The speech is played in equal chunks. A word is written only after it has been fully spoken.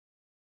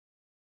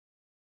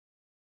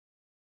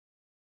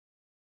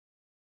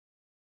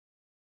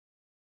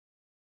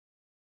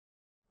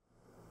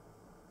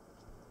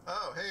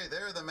Oh, hey,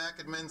 they're the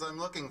MacAdmins I'm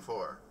looking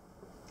for.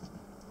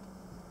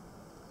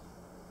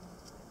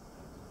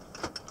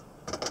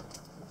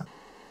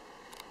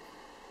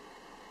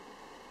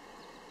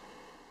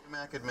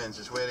 MacAdmins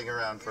just waiting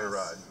around for a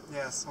ride.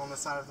 Yes, on the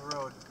side of the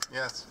road.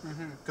 Yes.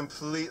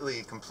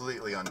 Completely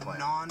unplanned.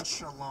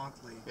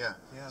 Nonchalantly. Yeah.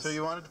 Yes. So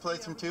you wanted to play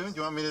some tunes? Do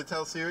you want me to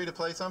tell Siri to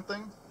play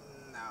something?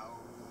 No,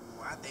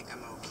 I think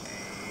I'm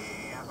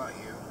okay. How about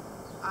you?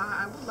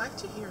 I would like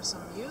to hear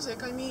some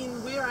music. I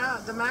mean, we are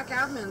at the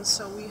MacAdmins,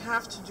 so we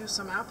have to do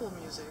some Apple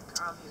music,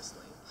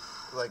 obviously.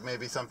 Like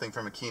maybe something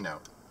from a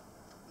keynote.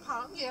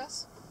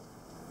 Yes.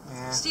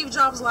 Yeah. Steve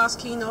Jobs' last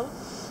keynote.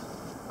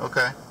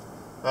 Okay.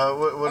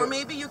 Or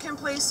maybe you can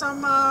play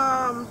some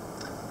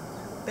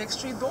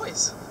Backstreet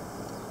Boys.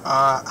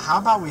 How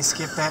about we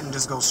skip that and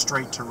just go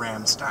straight to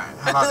Rammstein?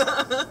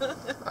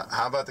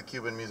 How about the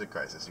Cuban Music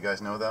Crisis? You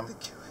guys know them?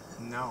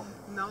 No.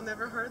 No,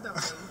 never heard of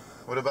them.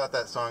 What about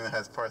that song that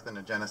has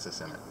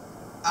Parthenogenesis in it?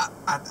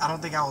 I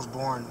don't think I was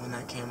born when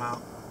that came out.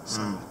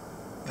 So,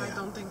 yeah. I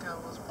don't think I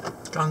was.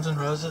 Guns N'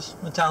 Roses,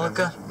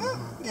 Metallica.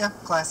 Yeah,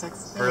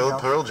 classics.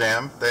 Pearl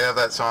Jam. They have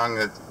that song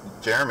that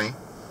Jeremy.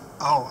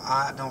 Oh,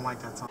 I don't like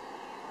that song.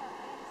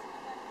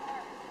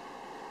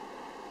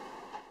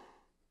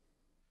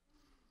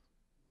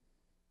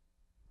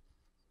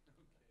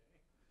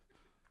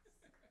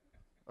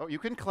 Oh, you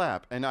can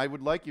clap, and I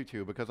would like you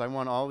to, because I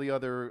want all the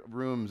other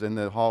rooms in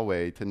the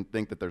hallway to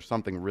think that there's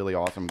something really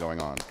awesome going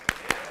on.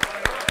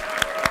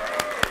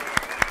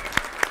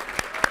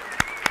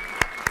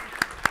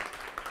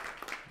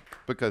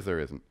 Because there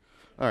isn't.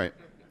 All right.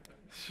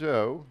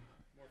 So,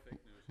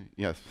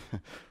 yes,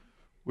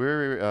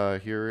 we're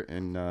here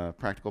in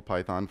Practical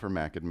Python for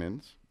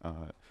MacAdmins.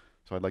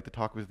 So I'd like to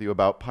talk with you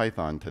about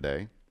Python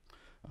today.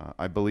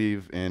 I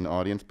believe in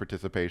audience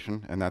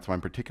participation, and that's why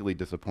I'm particularly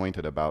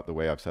disappointed about the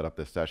way I've set up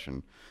this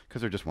session,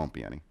 because there just won't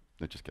be any.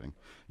 No, just kidding.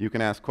 You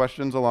can ask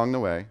questions along the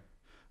way,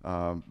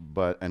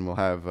 and we'll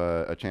have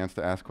a chance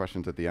to ask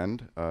questions at the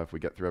end if we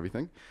get through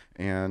everything.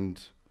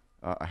 And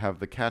I have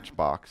the catch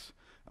box,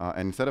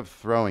 and instead of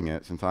throwing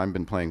it, since I've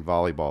been playing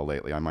volleyball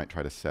lately, I might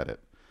try to set it.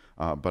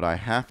 But I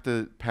have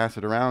to pass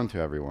it around to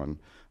everyone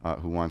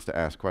who wants to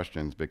ask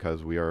questions,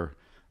 because we are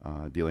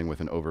dealing with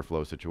an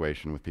overflow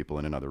situation with people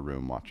in another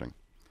room watching.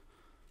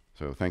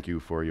 So thank you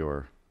for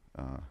your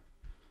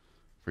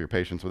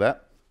patience with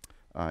that.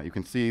 You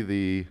can see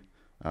the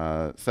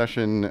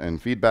session and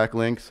feedback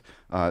links.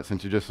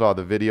 Since you just saw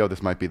the video,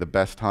 this might be the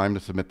best time to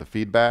submit the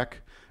feedback.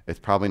 It's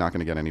probably not going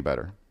to get any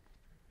better.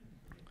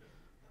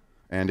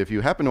 And if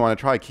you happen to want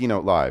to try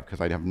Keynote Live,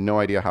 because I have no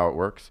idea how it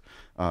works,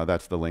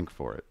 that's the link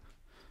for it.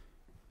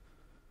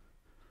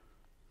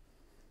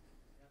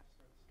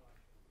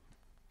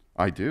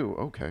 I do,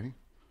 okay.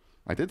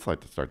 I did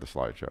start the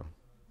slideshow.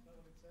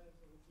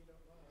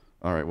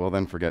 All right, well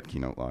then forget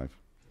Keynote Live.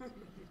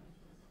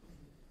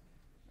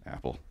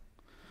 Apple.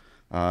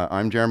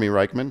 I'm Jeremy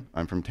Reichman.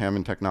 I'm from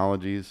Taman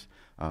Technologies.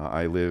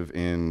 I live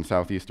in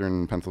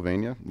southeastern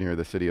Pennsylvania, near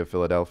the city of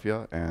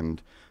Philadelphia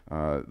and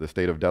the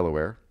state of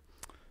Delaware.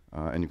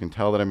 And you can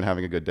tell that I've been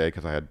having a good day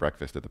because I had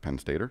breakfast at the Penn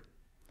Stater.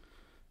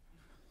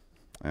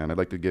 And I'd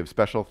like to give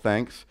special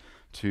thanks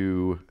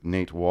to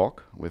Nate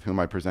Walk, with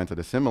whom I presented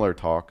a similar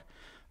talk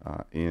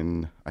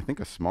in, I think,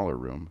 a smaller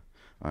room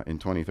in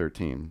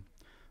 2013.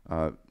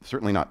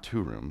 Certainly not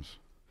 2 rooms.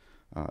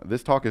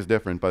 This talk is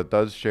different, but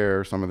does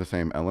share some of the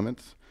same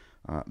elements.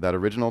 That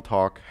original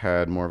talk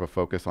had more of a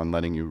focus on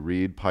letting you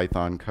read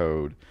Python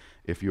code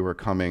if you were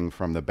coming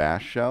from the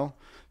bash shell.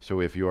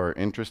 So if you are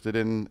interested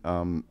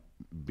in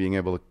being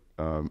able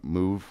to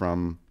move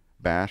from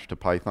bash to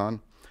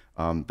Python,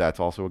 that's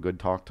also a good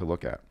talk to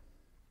look at.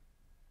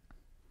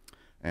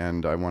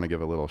 And I want to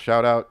give a little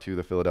shout out to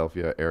the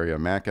Philadelphia area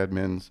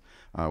MacAdmins.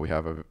 We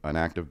have an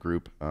active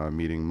group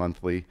meeting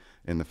monthly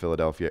in the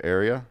Philadelphia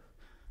area,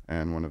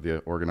 and one of the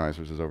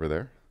organizers is over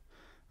there.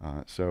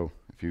 So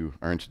if you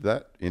are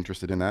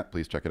interested in that,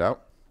 please check it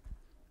out.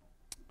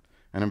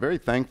 And I'm very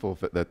thankful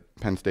that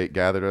Penn State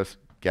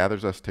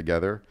gathers us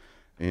together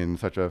in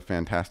such a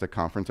fantastic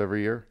conference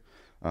every year.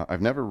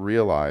 I've never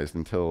realized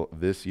until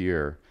this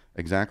year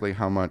exactly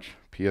how much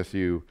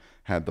PSU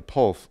had the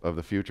pulse of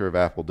the future of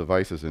Apple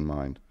devices in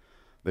mind.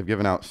 They've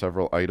given out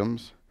several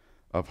items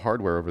of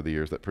hardware over the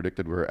years that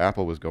predicted where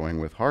Apple was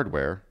going with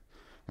hardware.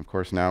 Of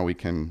course, now we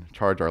can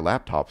charge our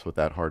laptops with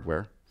that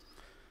hardware,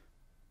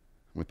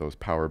 with those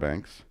power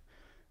banks.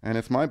 And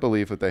it's my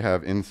belief that they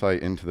have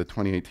insight into the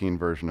 2018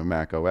 version of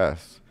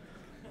macOS,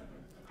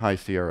 High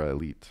Sierra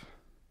Elite.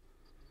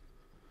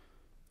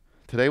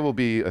 Today we'll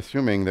be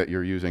assuming that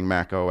you're using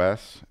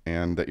macOS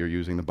and that you're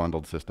using the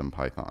bundled system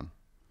Python.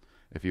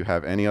 If you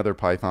have any other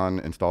Python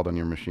installed on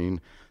your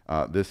machine,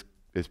 this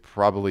is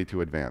probably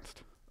too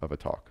advanced of a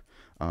talk.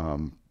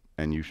 And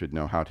you should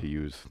know how to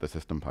use the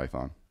system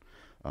Python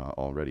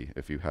already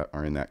if you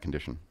are in that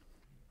condition.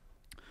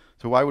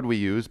 So why would we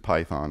use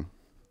Python?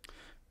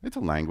 It's a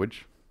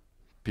language.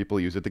 People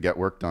use it to get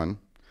work done,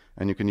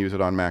 and you can use it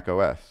on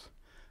macOS.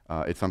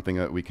 It's something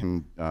that we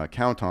can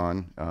count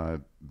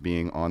on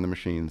being on the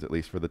machines, at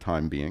least for the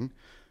time being.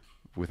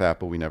 With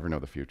Apple, we never know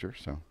the future,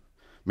 so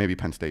Maybe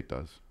Penn State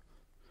does.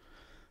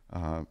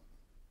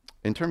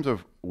 In terms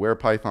of where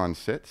Python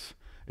sits,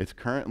 it's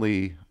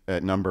currently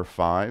at number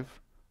 5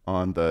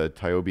 on the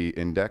TIOBE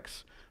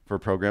index for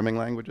programming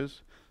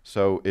languages.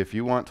 So if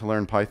you want to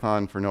learn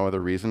Python for no other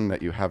reason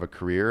that you have a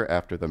career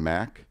after the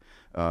Mac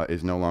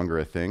is no longer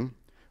a thing,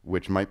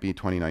 which might be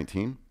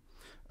 2019,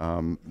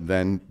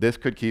 then this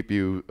could keep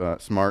you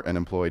smart and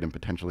employed and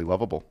potentially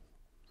lovable.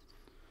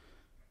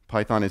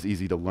 Python is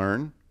easy to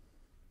learn.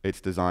 It's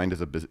designed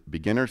as a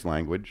beginner's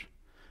language,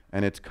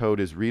 and its code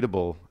is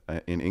readable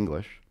in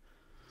English.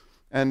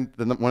 And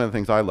one of the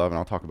things I love, and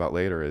I'll talk about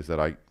later, is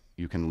that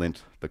you can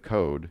lint the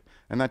code,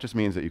 and that just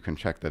means that you can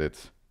check that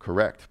it's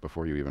correct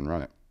before you even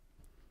run it.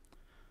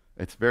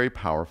 It's very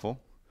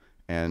powerful,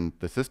 and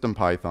the system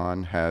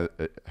Python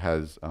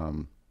has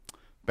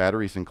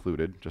batteries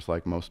included, just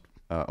like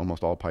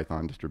almost all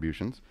Python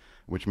distributions,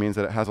 which means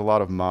that it has a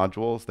lot of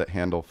modules that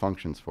handle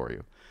functions for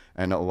you.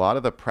 And a lot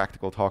of the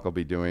practical talk I'll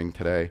be doing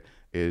today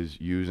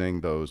is using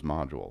those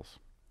modules.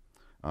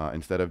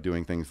 Instead of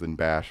doing things in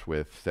bash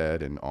with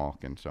sed and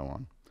awk and so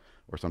on,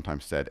 or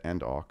sometimes sed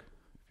and awk,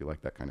 if you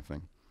like that kind of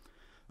thing.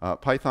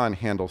 Python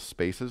handles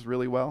spaces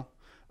really well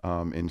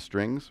in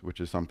strings, which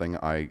is something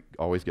I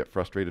always get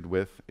frustrated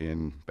with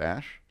in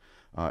bash.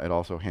 It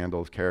also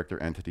handles character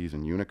entities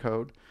in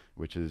Unicode,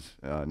 which is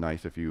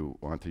nice if you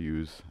want to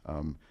use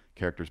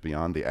characters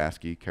beyond the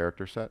ASCII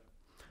character set.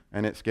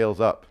 And it scales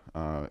up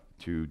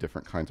to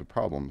different kinds of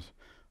problems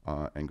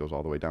and goes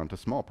all the way down to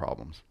small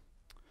problems.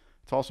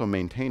 It's also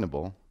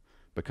maintainable.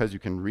 Because you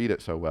can read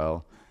it so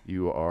well,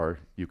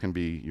 you can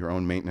be your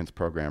own maintenance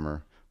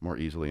programmer more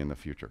easily in the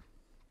future.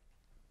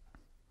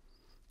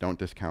 Don't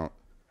discount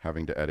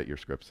having to edit your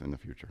scripts in the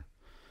future,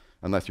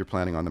 unless you're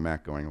planning on the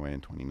Mac going away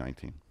in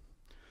 2019.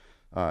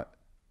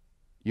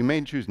 You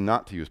may choose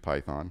not to use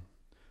Python,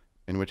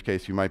 in which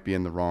case you might be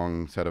in the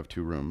wrong set of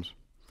 2 rooms.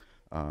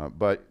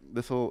 But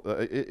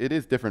it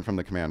is different from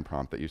the command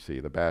prompt that you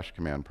see, the bash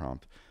command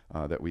prompt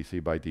that we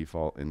see by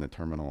default in the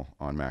terminal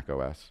on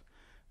macOS.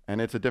 And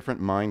it's a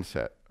different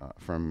mindset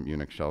from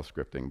Unix shell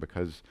scripting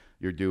because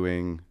you're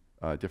doing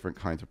different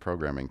kinds of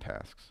programming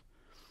tasks.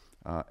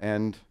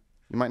 And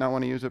you might not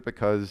want to use it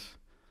because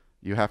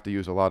you have to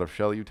use a lot of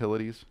shell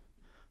utilities.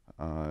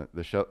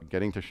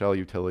 Getting to shell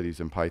utilities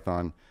in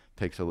Python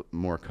takes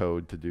more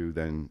code to do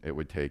than it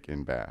would take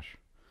in bash.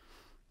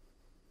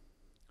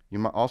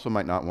 You also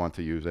might not want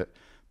to use it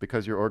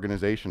because your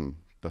organization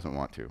doesn't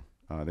want to.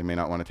 They may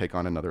not want to take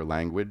on another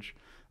language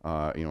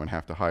and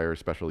have to hire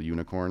special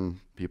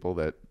unicorn people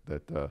that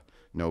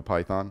know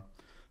Python.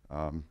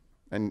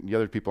 And the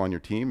other people on your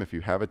team, if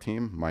you have a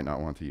team, might not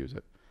want to use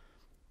it.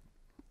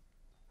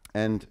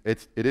 And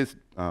it is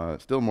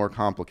still more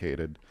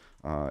complicated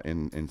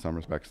in some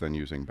respects than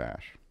using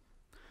bash.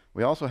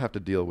 We also have to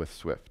deal with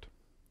Swift.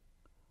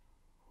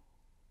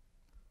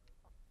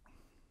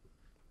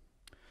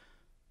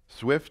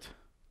 Swift,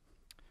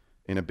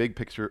 in a big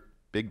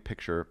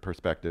picture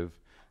perspective,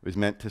 is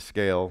meant to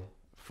scale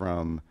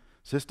from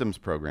systems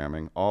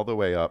programming all the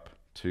way down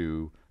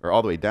to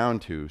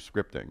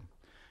scripting.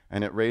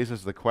 And it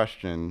raises the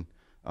question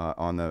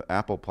on the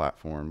Apple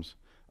platforms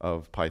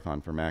of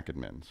Python for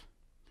MacAdmins.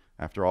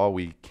 After all,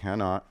 we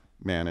cannot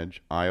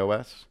manage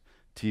iOS,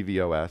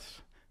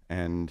 tvOS,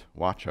 and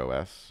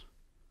watchOS.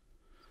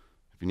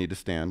 If you need to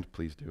stand,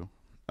 please do,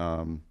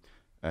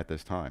 at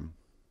this time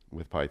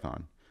with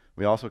Python.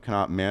 We also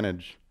cannot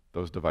manage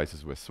those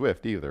devices with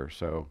Swift either,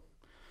 so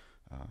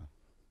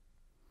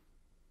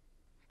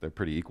they're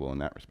pretty equal in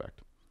that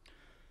respect.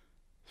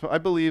 So I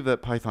believe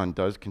that Python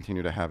does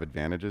continue to have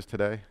advantages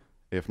today.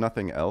 If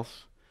nothing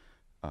else,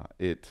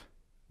 it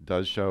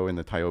does show in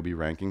the TIOBE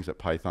rankings that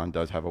Python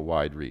does have a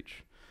wide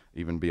reach,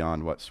 even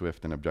beyond what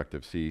Swift and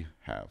Objective-C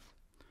have.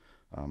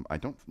 I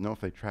don't know if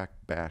they track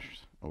bash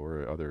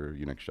or other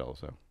Unix shells,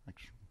 though.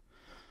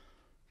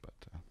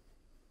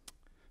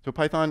 So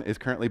Python is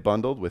currently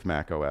bundled with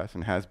macOS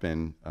and has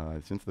been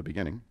since the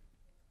beginning.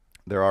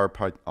 There are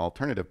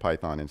alternative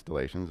Python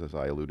installations, as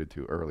I alluded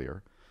to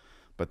earlier,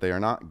 but they are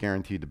not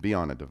guaranteed to be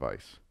on a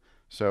device.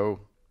 So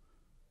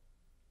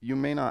you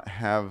may not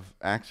have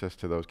access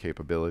to those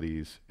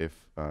capabilities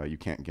if you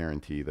can't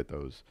guarantee that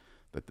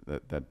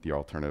that the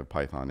alternative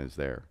Python is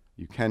there.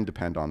 You can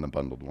depend on the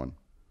bundled one.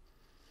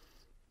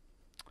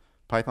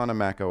 Python on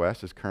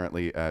macOS is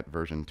currently at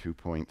version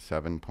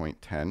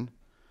 2.7.10.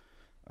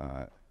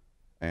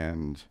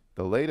 And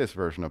the latest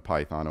version of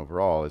Python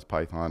overall is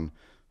Python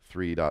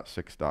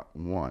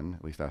 3.6.1,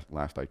 at least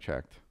last I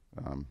checked.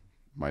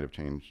 Might have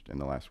changed in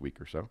the last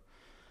week or so.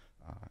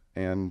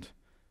 And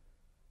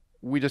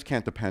we just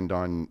can't depend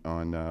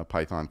on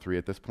Python 3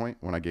 at this point.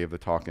 When I gave the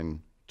talk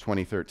in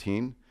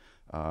 2013,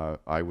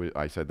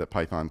 I said that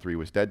Python 3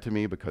 was dead to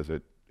me because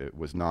it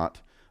was not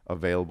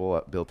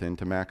available built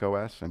into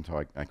macOS, and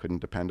so I couldn't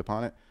depend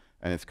upon it.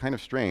 And it's kind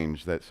of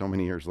strange that so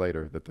many years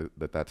later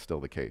that's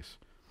still the case.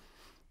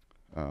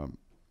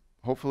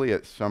 Hopefully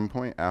at some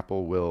point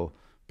Apple will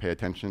pay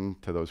attention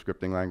to those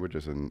scripting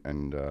languages and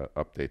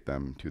update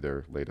them to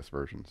their latest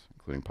versions,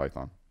 including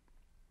Python.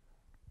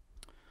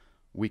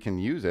 We can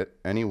use it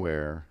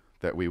anywhere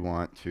that we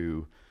want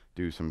to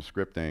do some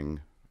scripting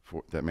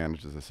that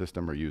manages the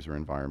system or user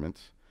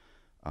environments.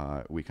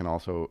 We can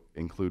also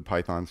include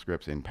Python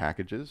scripts in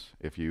packages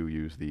if you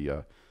use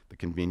the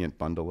convenient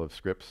bundle of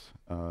scripts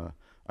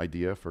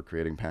idea for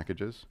creating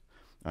packages.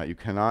 You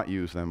cannot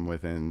use them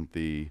within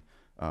the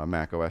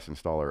macOS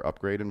installer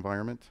upgrade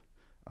environment,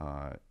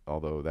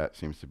 although that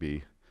seems to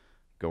be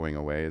going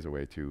away as a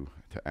way to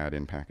add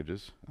in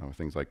packages with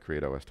things like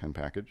create OS 10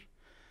 package.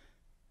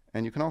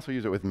 And you can also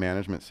use it with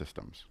management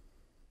systems.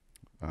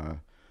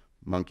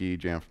 Munki,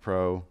 Jamf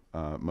Pro,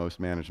 most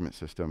management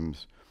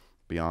systems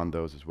beyond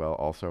those as well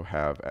also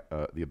have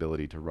the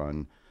ability to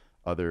run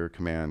other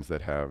commands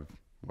that have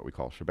what we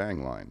call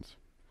shebang lines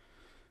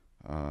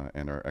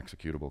and are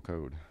executable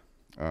code.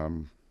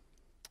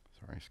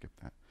 Sorry, I skipped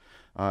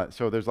that.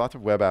 So there's lots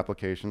of web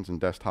applications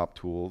and desktop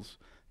tools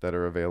that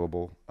are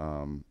available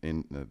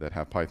that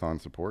have Python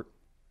support.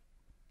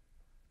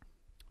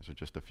 These are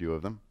just a few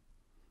of them.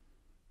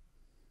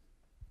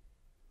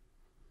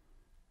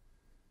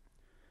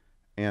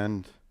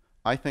 And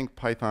I think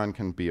Python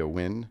can be a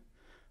win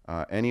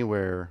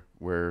anywhere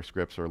where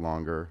scripts are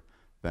longer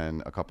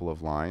than a couple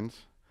of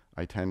lines.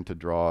 I tend to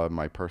draw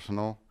my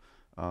personal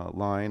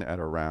line at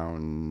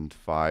around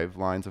 5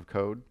 lines of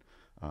code.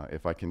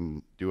 If I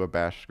can do a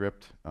bash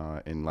script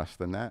in less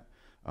than that,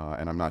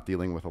 and I'm not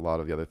dealing with a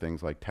lot of the other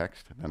things like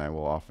text, then I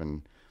will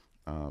often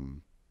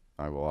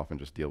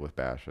just deal with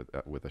bash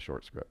with a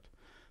short script.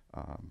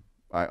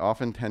 I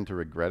often tend to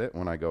regret it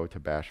when I go to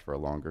bash for a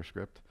longer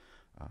script,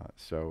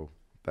 so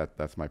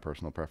that's my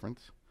personal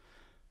preference.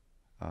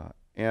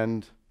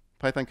 And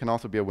Python can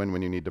also be a win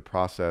when you need to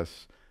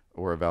process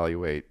or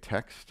evaluate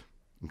text,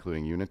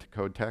 including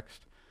Unicode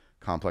text,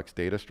 complex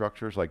data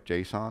structures like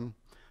JSON.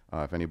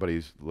 If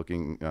anybody's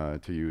looking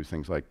to use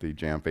things like the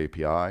Jamf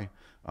API,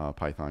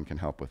 Python can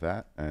help with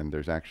that. And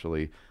there's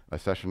actually a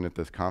session at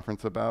this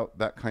conference about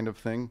that kind of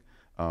thing,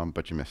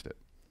 but you missed it.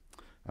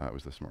 It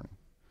was this morning.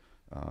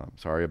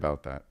 Sorry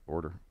about that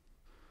order.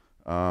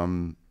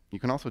 You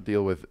can also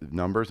deal with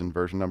numbers and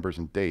version numbers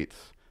and dates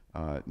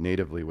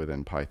natively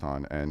within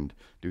Python and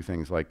do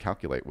things like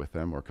calculate with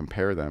them or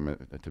compare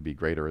them to be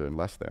greater than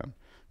less than,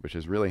 which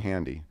is really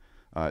handy.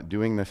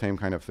 Doing the same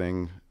kind of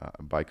thing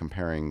by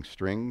comparing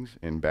strings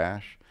in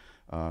bash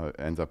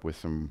ends up with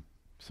some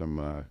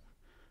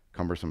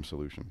cumbersome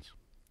solutions.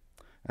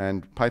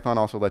 And Python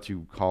also lets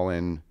you call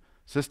in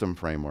system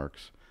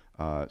frameworks.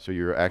 So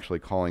you're actually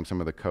calling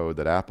some of the code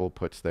that Apple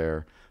puts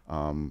there,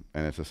 and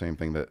it's the same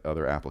thing that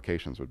other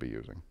applications would be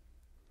using.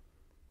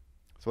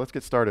 So let's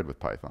get started with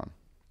Python.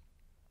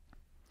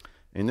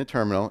 In the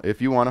terminal,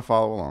 if you want to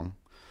follow along,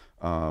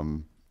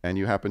 and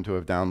you happen to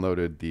have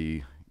downloaded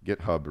the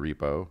GitHub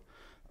repo,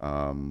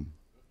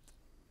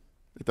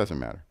 it doesn't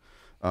matter.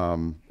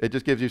 It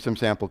just gives you some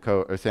sample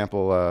code,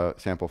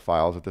 sample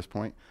files at this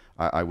point.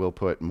 I will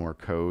put more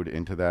code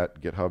into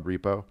that GitHub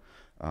repo.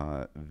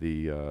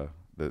 The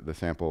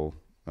sample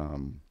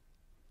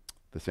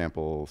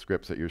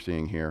scripts that you're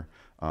seeing here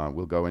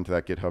will go into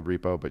that GitHub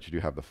repo, but you do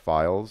have the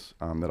files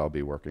that I'll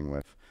be working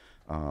with.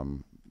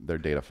 They're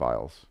data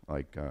files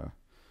like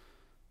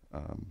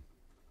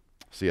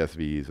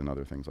CSVs and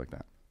other things like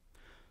that.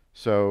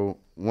 So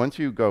once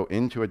you go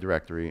into a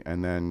directory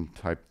and then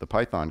type the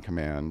Python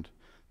command,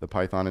 the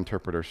Python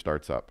interpreter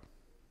starts up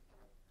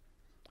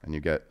and you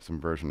get some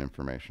version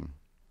information.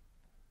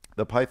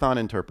 The Python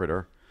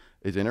interpreter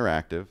is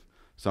interactive,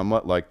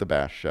 somewhat like the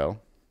bash shell.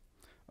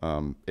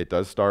 It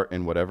does start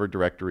in whatever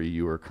directory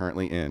you are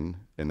currently in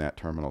that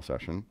terminal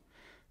session,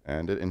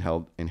 and it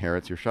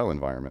inherits your shell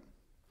environment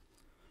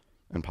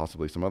and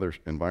possibly some other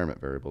environment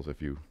variables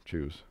if you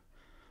choose.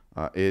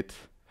 It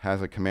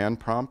has a command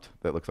prompt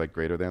that looks like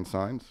greater than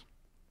signs.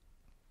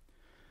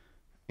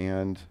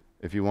 And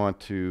if you want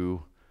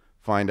to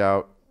find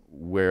out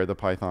where the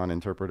Python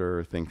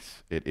interpreter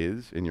thinks it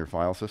is in your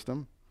file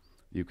system,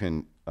 you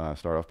can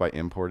start off by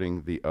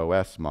importing the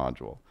OS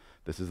module.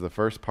 This is the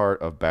first part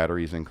of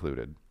batteries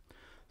included.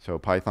 So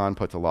Python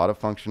puts a lot of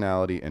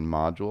functionality in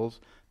modules.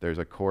 There's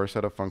a core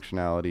set of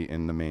functionality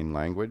in the main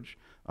language,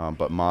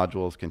 but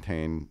modules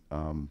contain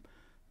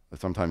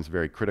sometimes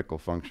very critical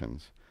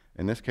functions.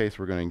 In this case,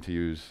 we're going to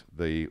use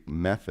the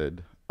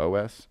method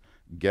os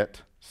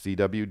get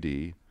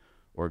cwd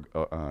or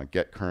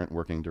get current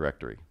working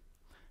directory.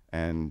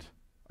 And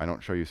I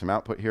don't show you some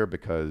output here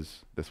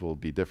because this will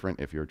be different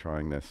if you're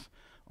trying this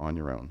on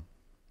your own.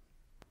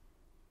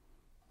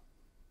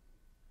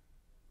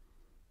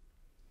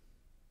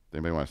 Does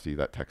anybody want to see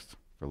that text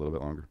for a little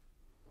bit longer?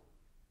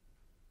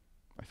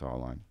 I saw a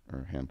line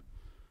or a hand.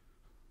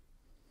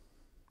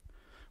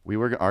 We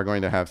are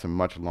going to have some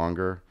much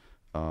longer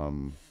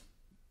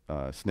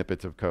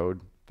snippets of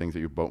code, things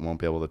that you won't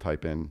be able to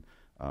type in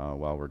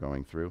while we're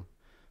going through.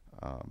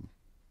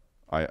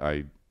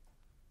 I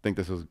think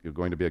this is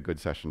going to be a good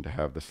session to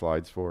have the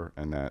slides for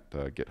and that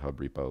GitHub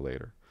repo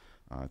later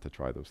to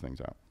try those things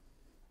out.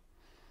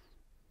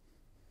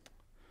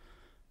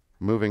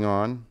 Moving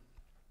on,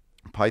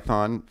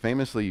 Python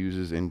famously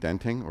uses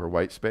indenting or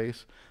white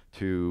space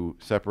to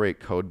separate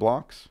code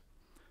blocks.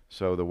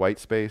 So the white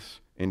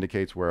space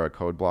indicates where a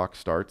code block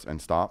starts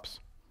and stops.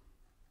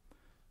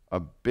 A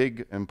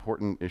big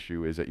important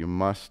issue is that you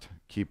must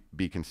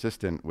be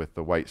consistent with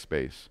the white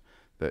space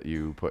that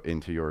you put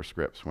into your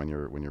scripts when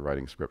you're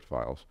writing script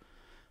files.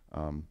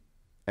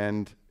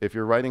 And if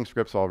you're writing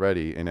scripts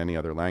already in any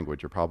other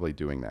language, you're probably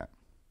doing that.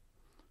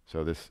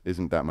 So this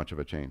isn't that much of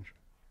a change.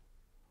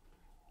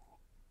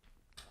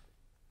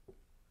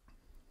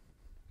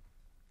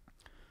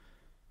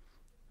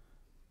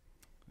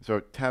 So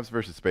tabs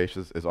versus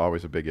spaces is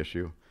always a big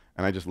issue.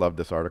 And I just loved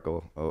this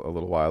article a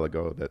little while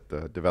ago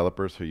that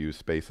developers who use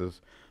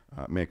spaces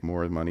make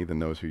more money than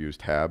those who use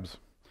tabs.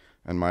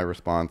 And my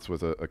response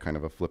was a kind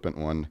of a flippant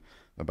one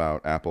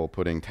about Apple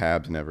putting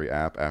tabs in every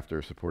app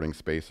after supporting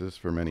spaces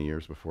for many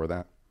years before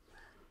that.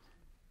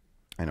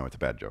 I know it's a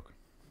bad joke.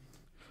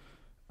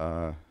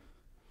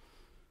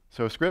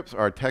 So scripts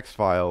are text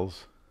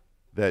files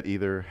that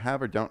either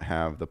have or don't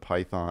have the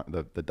Python,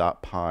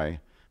 the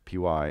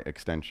 .py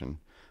extension.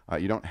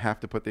 You don't have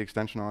to put the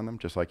extension on them,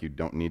 just like you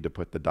don't need to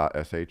put the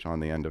 .sh on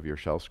the end of your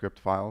shell script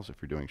files if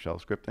you're doing shell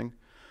scripting.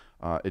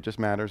 It just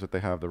matters that they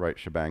have the right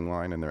shebang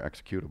line and they're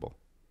executable.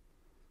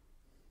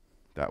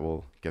 That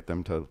will get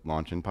them to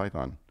launch in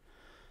Python.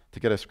 To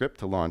get a script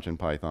to launch in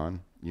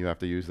Python, you have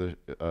to use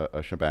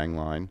a shebang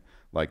line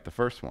like the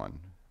first one.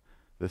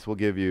 This will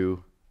give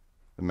you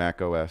the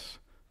macOS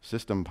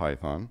system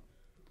Python.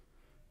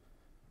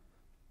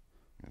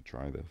 I'm going to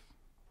try this.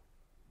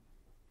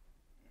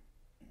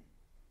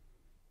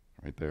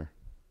 Right there.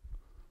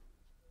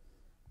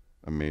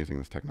 Amazing,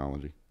 this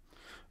technology.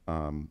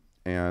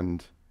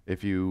 And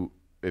if you're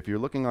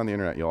looking on the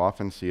internet, you'll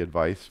often see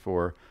advice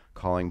for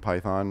calling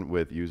Python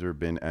with user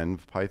bin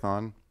env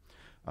Python.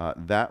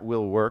 That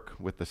will work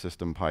with the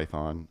system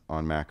Python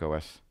on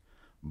macOS,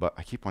 but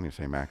I keep wanting to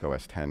say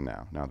macOS 10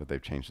 now that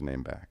they've changed the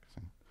name back.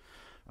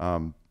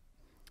 So,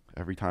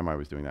 every time I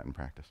was doing that in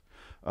practice.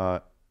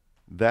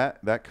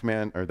 That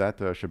command, or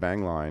that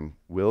shebang line,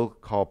 will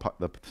call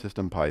the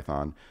system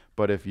Python,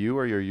 but if you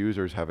or your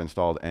users have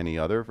installed any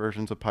other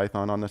versions of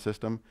Python on the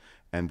system,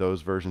 and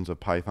those versions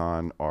of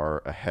Python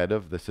are ahead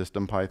of the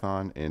system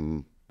Python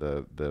in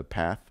the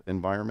path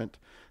environment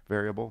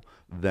variable,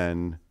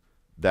 then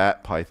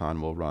that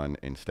Python will run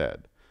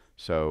instead.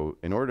 So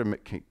in order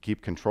to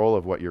keep control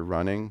of what you're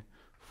running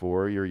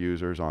for your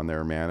users on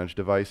their managed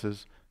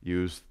devices,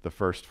 use the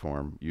first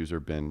form, user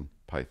bin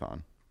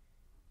Python.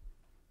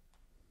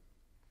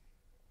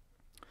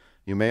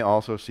 You may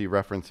also see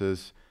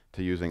references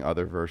to using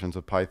other versions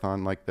of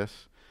Python like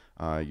this,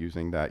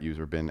 using that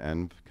user bin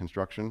env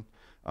construction.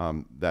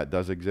 That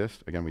does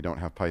exist. Again, we don't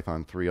have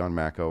Python 3 on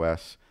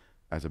macOS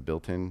as a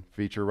built-in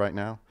feature right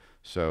now,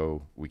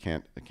 so we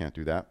can't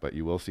do that, but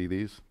you will see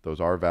these. Those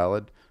are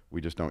valid.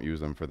 We just don't use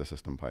them for the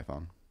system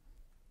Python.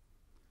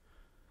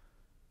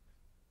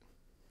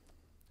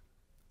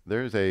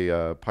 There's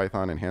a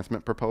Python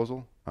enhancement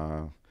proposal.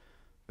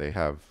 They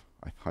have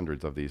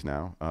hundreds of these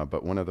now,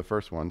 but one of the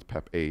first ones,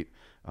 PEP 8,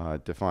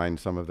 defined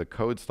some of the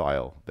code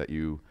style that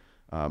you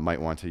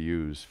might want to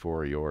use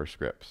for your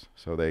scripts.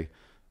 So they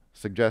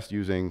suggest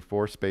using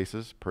 4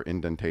 spaces per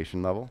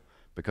indentation level,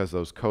 because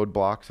those code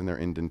blocks and their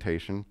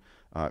indentation,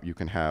 you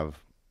can have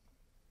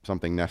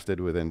something nested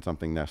within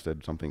something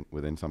nested, something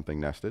within something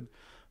nested.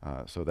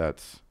 So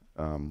that's,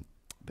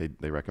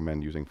 they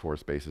recommend using 4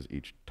 spaces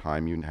each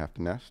time you have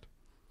to nest.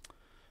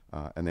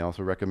 And they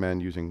also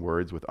recommend using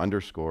words with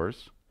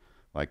underscores,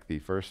 like the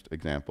first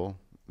example,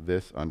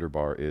 this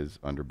underbar is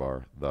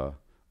underbar the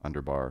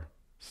underbar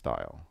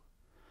style.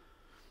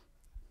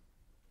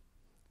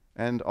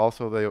 And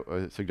also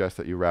they suggest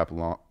that you wrap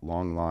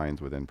long lines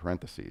within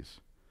parentheses.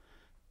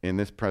 In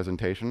this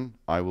presentation,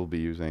 I will be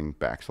using /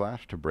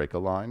 to break a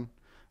line.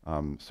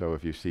 So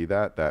if you see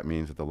that, that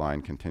means that the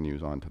line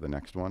continues on to the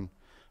next one.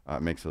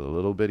 It makes it a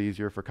little bit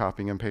easier for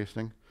copying and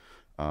pasting.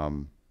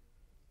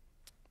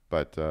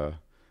 But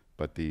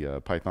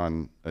the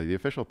Python, the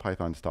official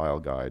Python style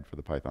guide for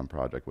the Python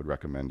project would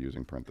recommend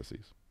using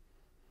parentheses.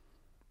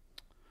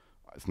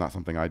 It's not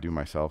something I do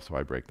myself, so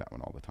I break that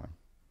one all the time.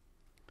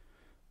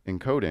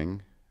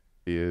 Encoding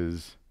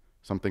is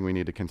something we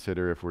need to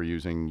consider if we're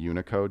using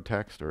Unicode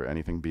text or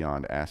anything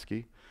beyond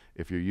ASCII.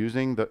 If you're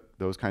using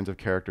those kinds of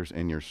characters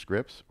in your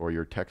scripts, or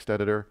your text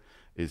editor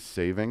is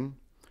saving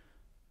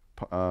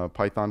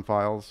Python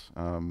files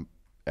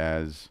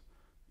as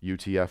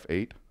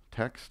UTF-8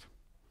 text,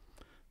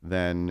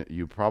 then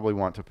you probably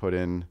want to put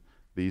in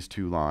these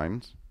 2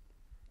 lines.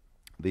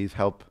 These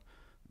help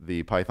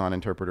the Python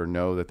interpreter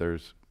know that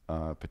there's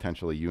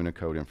potentially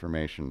Unicode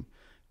information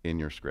in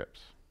your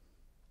scripts.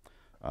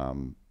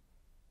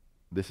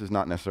 This is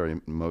not necessary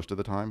most of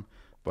the time,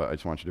 but I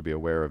just want you to be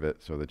aware of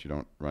it so that you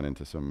don't run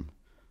into some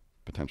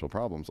potential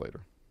problems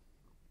later.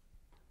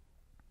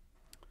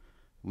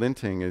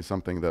 Linting is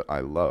something that I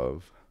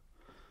love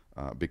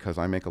because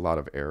I make a lot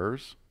of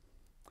errors,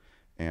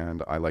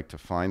 and I like to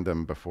find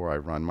them before I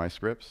run my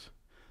scripts.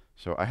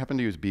 So I happen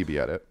to use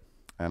BBEdit,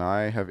 and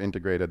I have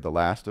integrated the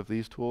last of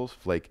these tools,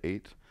 Flake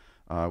 8,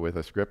 with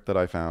a script that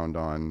I found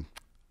on,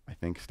 I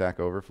think,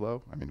 Stack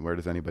Overflow. I mean, where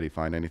does anybody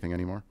find anything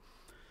anymore?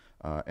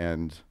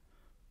 And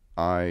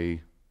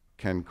I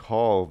can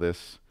call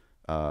this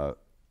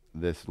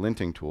this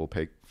linting tool,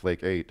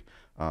 Flake8,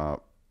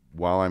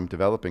 while I'm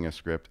developing a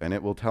script, and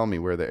it will tell me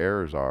where the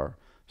errors are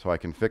so I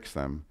can fix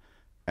them.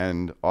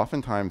 And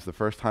oftentimes, the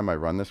first time I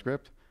run the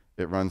script,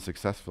 it runs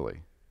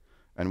successfully.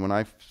 And when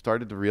I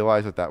started to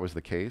realize that that was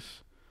the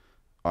case,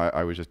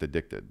 I was just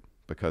addicted,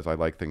 because I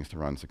like things to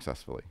run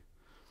successfully.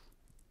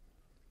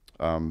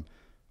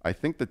 I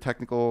think the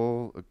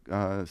technical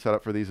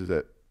setup for these is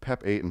that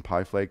PEP8 and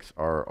PyFlakes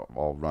are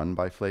all run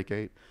by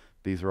Flake8.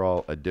 These are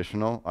all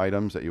additional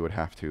items that you would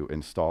have to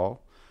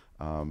install,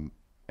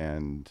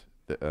 and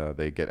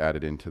they get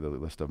added into the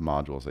list of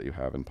modules that you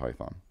have in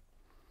Python.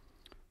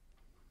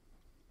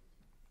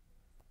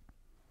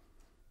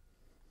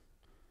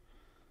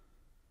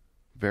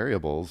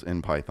 Variables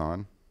in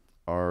Python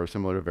are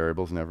similar to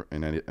variables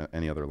in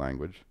any other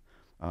language.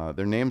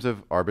 They're names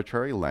of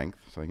arbitrary length,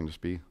 so they can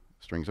just be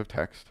strings of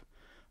text,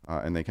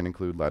 and they can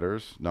include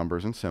letters,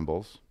 numbers, and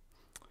symbols.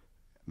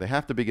 They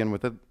have to begin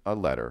with a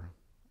letter.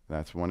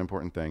 That's one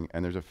important thing.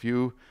 And there's a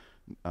few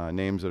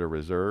names that are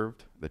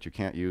reserved that you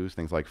can't use,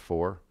 things like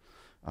for,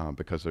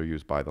 because they're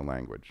used by the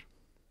language.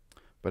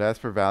 But as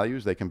for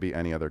values, they can be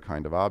any other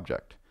kind of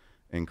object,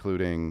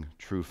 including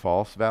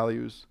true-false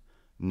values,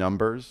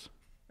 numbers,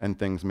 and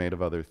things made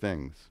of other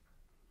things.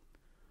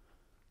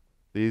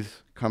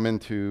 These come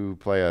into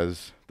play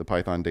as the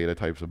Python data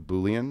types of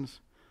Booleans,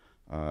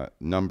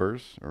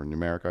 numbers or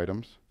numeric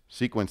items,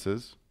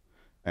 sequences,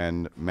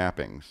 and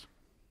mappings.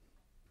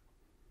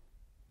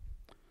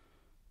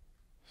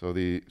 So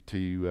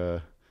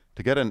to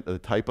get a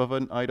type of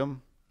an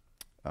item,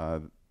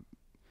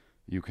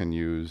 you can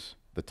use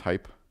the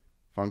type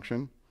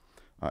function,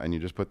 and you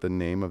just put the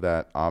name of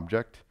that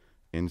object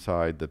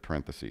inside the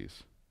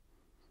parentheses.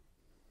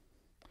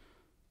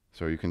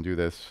 So you can do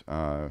this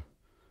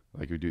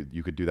like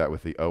you could do that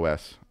with the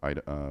OS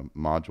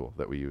module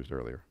that we used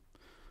earlier.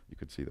 You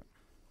could see that.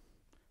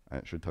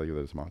 It should tell you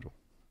that it's a module.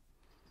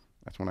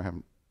 That's one I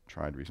haven't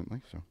tried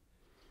recently, so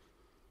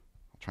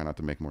I'll try not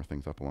to make more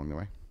things up along the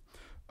way.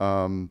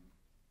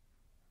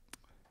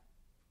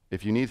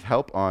 If you need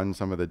help on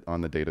some of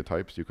the data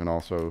types, you can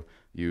also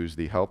use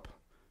the help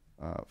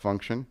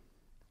function.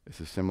 This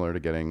is similar to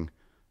getting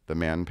the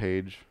man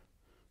page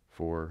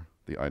for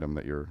the item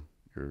that you're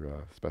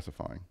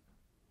specifying.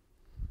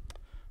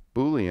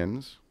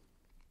 Booleans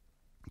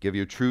give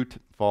you true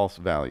false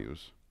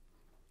values.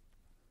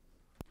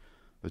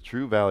 The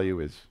true value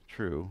is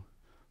true.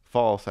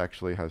 False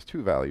actually has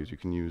two values. You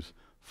can use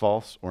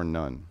false or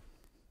none.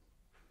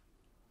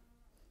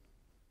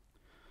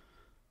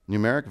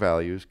 Numeric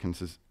values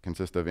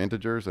consist of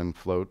integers and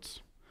floats,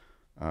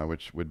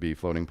 which would be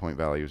floating point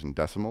values and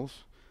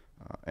decimals.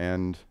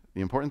 And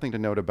the important thing to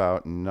note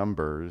about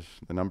numbers,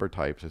 the number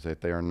types, is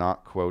that they are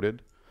not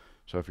quoted.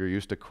 So if you're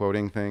used to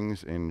quoting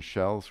things in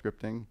shell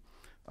scripting,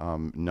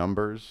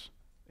 numbers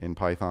in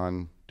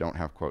Python don't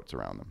have quotes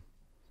around them.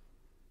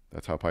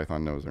 That's how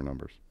Python knows their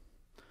numbers.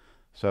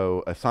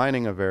 So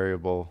assigning a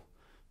variable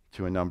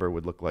to a number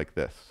would look like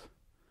this.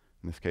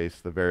 In this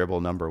case, the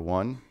variable number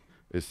 1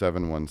 is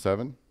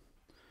 717,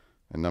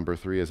 and number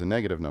 3 is a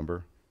negative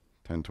number,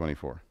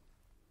 1024.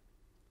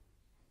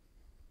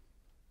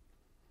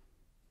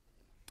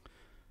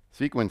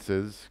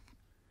 Sequences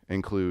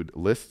include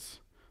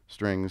lists,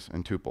 strings,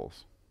 and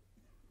tuples.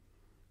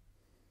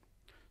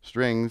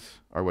 Strings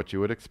are what you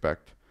would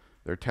expect.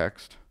 They're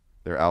text,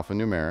 they're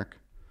alphanumeric,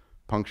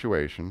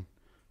 punctuation,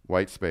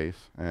 white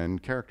space,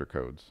 and character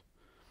codes.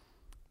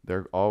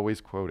 They're always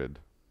quoted.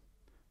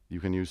 You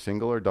can use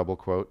single or double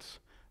quotes,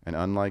 and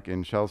unlike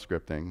in shell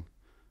scripting,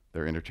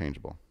 they're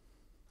interchangeable.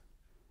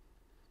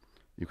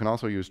 You can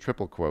also use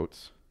triple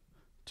quotes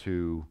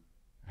to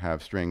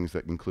have strings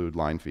that include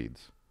line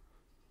feeds.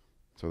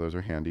 So those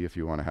are handy if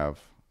you want to have,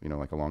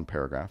 like a long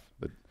paragraph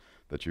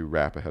that you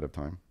wrap ahead of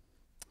time.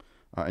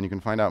 And you can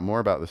find out more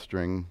about the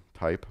string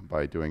type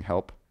by doing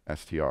help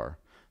str.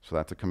 So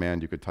that's a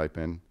command you could type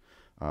in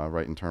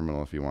right in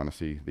terminal if you want to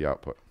see the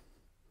output.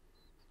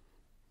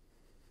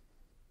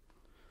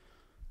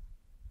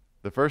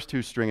 The first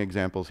two string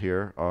examples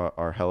here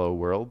are hello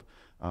world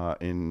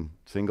in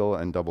single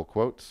and double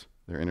quotes.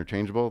 They're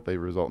interchangeable. They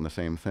result in the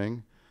same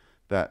thing.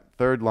 That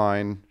third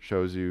line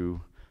shows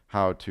you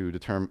how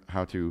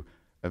to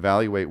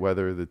evaluate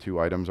whether the two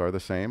items are the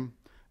same,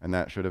 and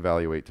that should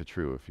evaluate to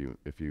true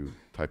if you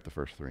type the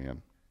first three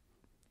in.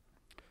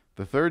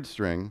 The third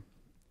string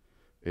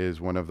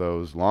is one of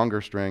those longer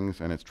strings,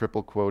 and it's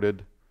triple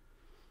quoted.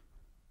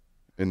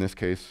 In this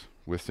case,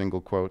 with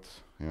single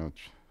quotes.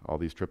 All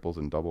these triples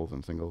and doubles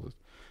and singles is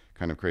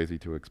kind of crazy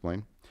to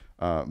explain,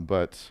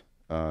 but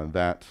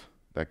that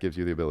gives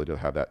you the ability to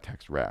have that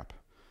text wrap.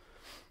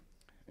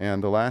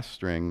 And the last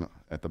string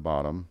at the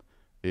bottom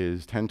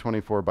is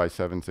 1024 by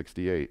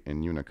 768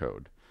 in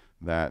Unicode.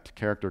 That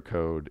character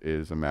code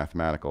is a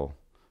mathematical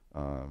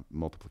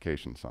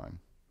multiplication sign.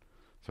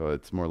 So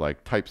it's more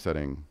like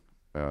typesetting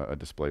a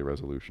display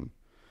resolution.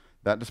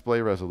 That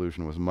display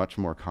resolution was much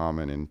more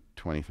common in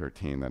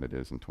 2013 than it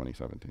is in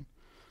 2017.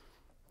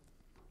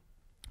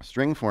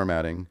 String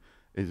formatting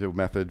is a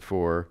method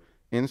for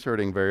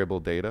inserting variable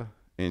data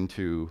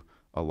into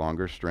a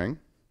longer string.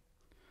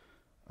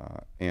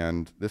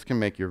 And this can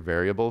make your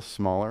variables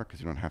smaller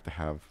because you don't have to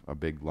have a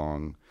big,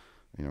 long,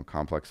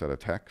 complex set of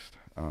text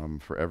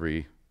for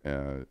every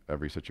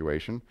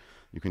situation.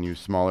 You can use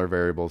smaller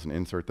variables and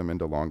insert them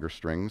into longer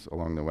strings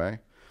along the way.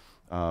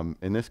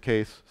 In this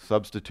case,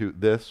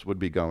 substitute this would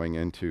be going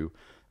into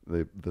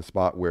the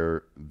spot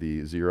where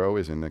the 0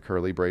 is in the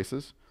curly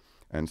braces,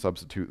 and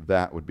substitute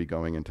that would be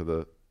going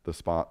into the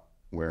spot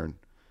where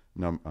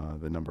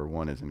the number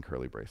 1 is in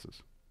curly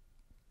braces.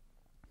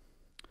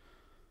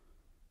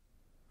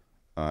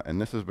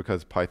 And this is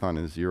because Python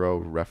is 0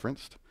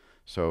 referenced,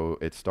 so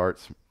it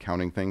starts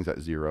counting things at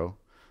 0.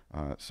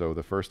 So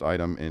the first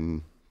item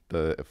in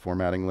the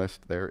formatting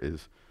list there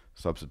is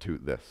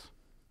substitute this.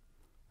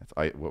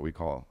 That's what we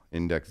call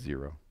index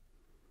 0.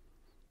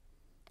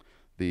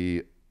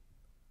 The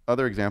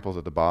other examples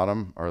at the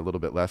bottom are a little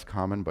bit less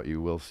common, but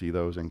you will see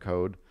those in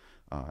code,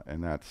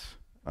 and that's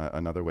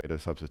another way to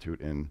substitute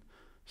in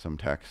some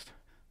text.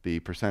 The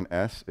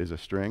 %s is a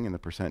string, and the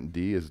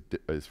 %d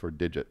is for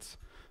digits.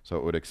 So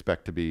it would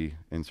expect to be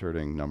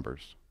inserting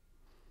numbers.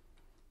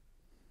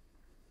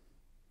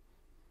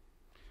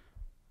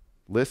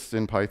 Lists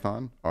in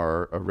Python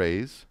are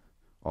arrays.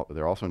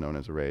 They're also known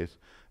as arrays.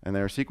 And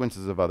they're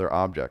sequences of other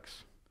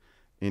objects.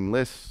 In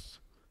lists,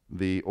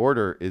 the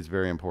order is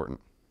very important.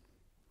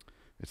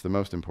 It's the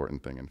most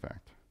important thing, in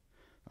fact.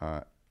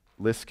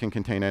 Lists can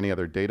contain any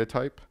other data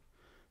type,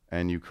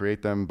 and you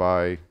create them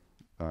by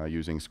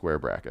using square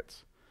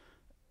brackets.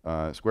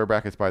 Square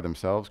brackets by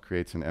themselves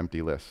creates an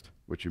empty list,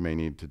 which you may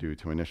need to do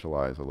to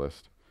initialize a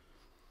list.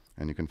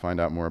 And you can find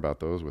out more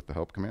about those with the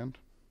help command.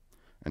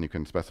 And you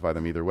can specify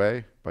them either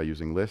way by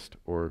using list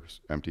or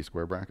empty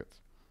square brackets.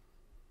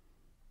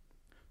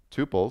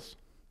 Tuples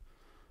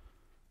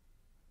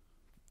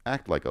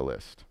act like a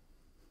list.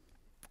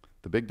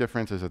 The big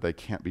difference is that they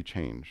can't be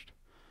changed.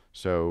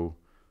 So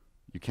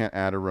you can't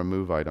add or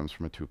remove items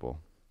from a tuple.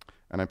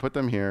 And I put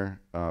them here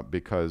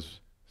because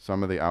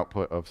some of the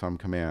output of some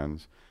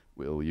commands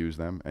will use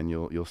them, and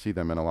you'll see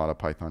them in a lot of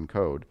Python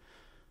code.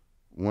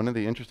 One of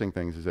the interesting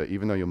things is that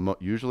even though you'll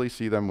usually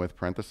see them with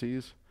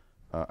parentheses,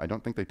 I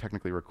don't think they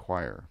technically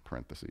require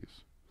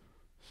parentheses.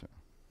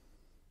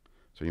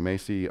 So you may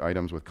see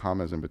items with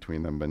commas in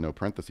between them, but no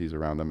parentheses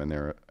around them, and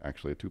they're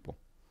actually a tuple.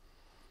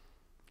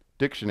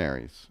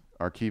 Dictionaries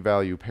are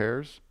key-value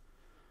pairs.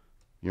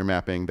 You're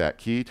mapping that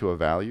key to a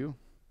value.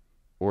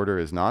 Order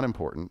is not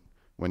important.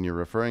 When you're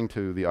referring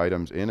to the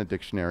items in a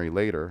dictionary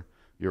later,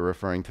 you're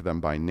referring to them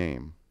by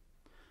name.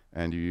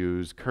 And you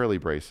use curly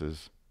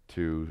braces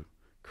to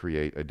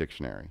create a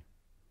dictionary.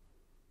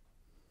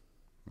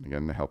 And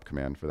again, the help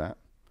command for that.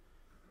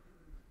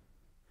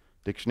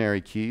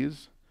 Dictionary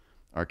keys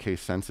are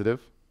case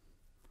sensitive.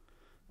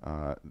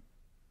 I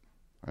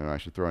don't know, I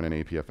should throw in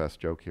an APFS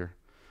joke here.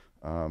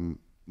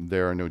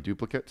 There are no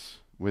duplicates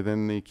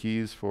within the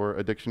keys for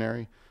a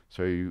dictionary,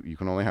 so you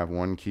can only have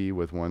one key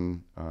with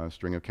one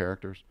string of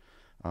characters.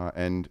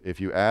 And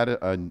if you add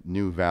a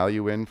new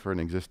value in for an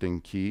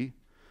existing key,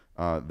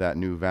 that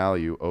new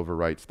value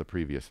overwrites the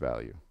previous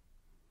value.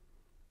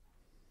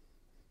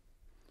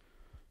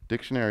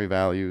 Dictionary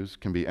values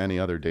can be any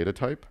other data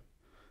type,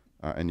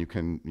 and you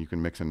can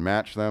mix and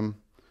match them,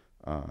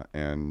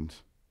 and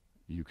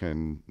you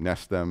can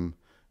nest them,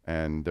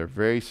 and they're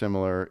very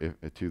similar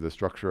to the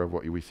structure of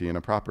what we see in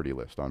a property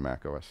list on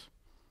macOS.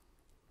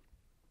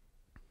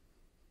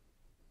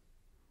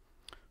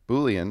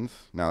 Booleans,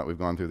 now that we've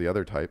gone through the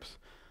other types,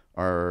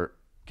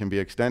 can be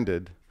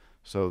extended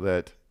so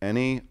that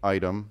any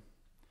item,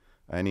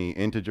 any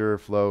integer,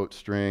 float,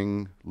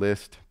 string,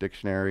 list,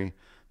 dictionary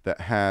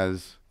that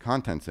has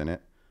contents in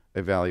it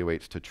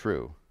evaluates to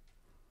true,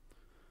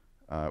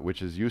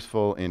 which is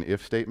useful in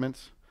if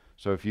statements.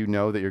 So if you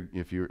know that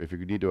if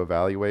you need to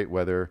evaluate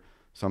whether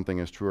something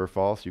is true or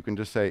false, you can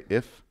just say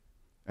if,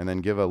 and then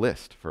give a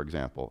list, for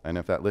example. And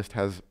if that list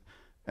has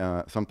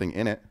something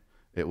in it,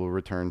 it will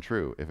return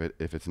true.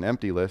 If it's an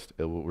empty list,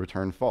 it will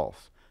return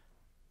false.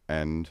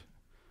 And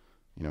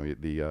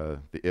the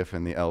if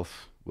and the else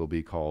will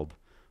be called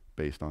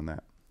based on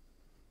that.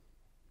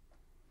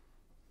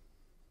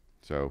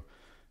 So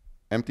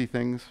empty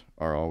things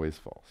are always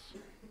false.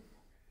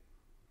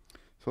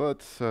 So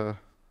let's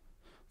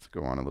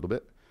go on a little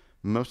bit.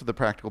 Most of the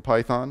practical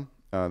Python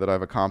that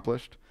I've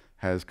accomplished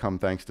has come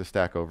thanks to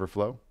Stack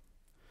Overflow,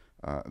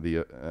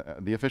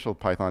 the official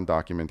Python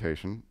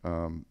documentation,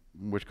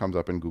 which comes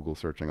up in Google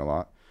searching a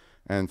lot,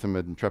 and some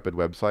intrepid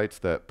websites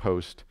that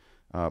post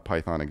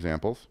Python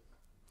examples.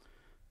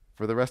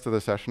 For the rest of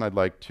the session, I'd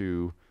like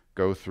to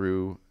go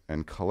through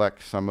and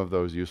collect some of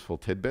those useful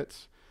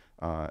tidbits.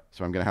 So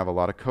I'm going to have a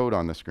lot of code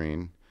on the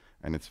screen,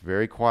 and it's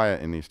very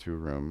quiet in these two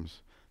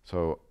rooms,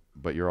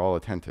 but you're all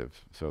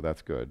attentive, so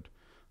that's good.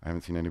 I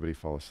haven't seen anybody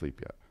fall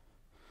asleep yet.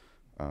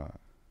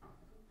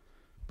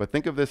 But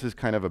think of this as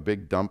kind of a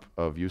big dump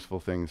of useful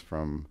things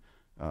from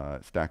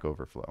Stack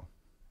Overflow.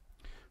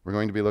 We're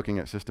going to be looking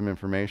at system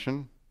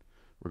information.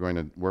 We're going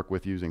to work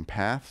with using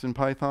paths in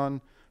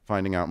Python,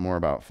 finding out more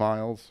about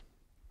files,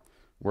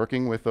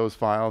 working with those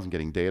files and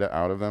getting data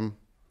out of them,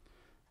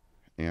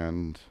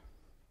 And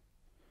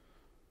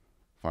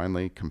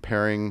finally,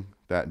 comparing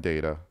that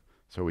data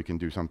so we can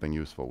do something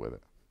useful with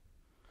it.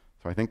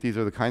 So I think these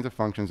are the kinds of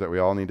functions that we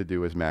all need to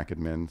do as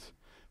MacAdmins.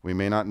 We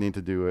may not need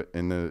to do it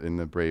in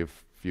the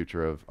brave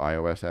future of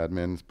iOS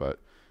admins, but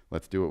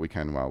let's do what we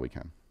can while we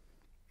can.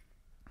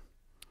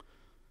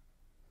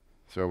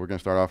 So we're going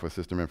to start off with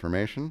system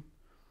information.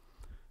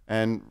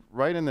 And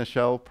right in the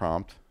shell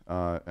prompt,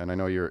 and I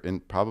know you're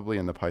probably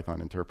in the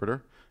Python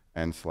interpreter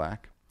and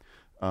Slack,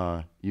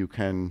 you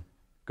can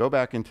go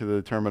back into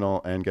the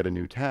terminal and get a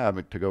new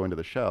tab to go into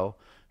the shell,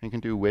 and you can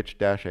do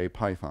which-a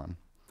Python.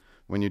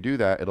 When you do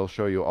that, it'll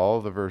show you all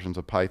of the versions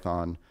of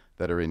Python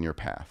that are in your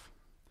path.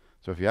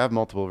 So if you have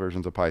multiple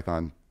versions of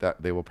Python,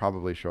 they will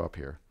probably show up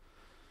here.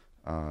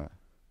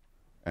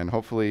 And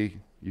hopefully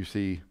you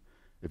see,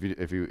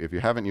 if you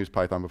haven't used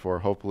Python before,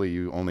 hopefully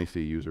you only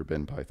see user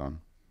bin Python.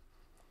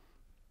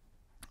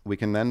 We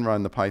can then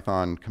run the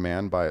Python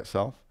command by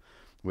itself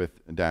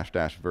with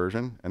 --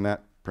 version, and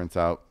that prints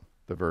out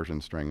the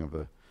version string of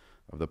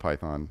the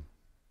Python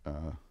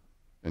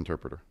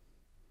interpreter.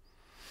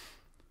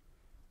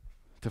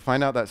 To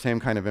find out that same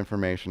kind of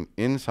information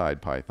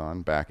inside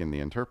Python, back in the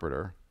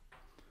interpreter,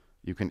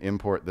 you can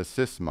import the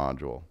sys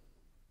module.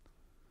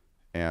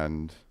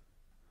 And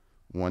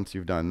once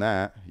you've done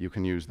that, you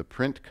can use the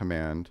print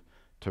command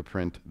to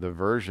print the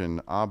version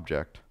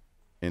object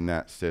in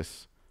that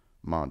sys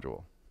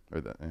module, or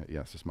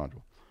sys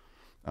module.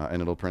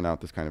 And it'll print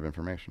out this kind of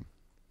information.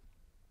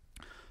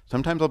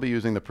 Sometimes I'll be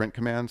using the print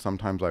command,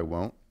 sometimes I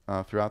won't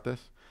throughout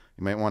this.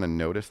 You might want to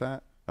notice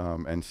that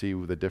and see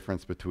the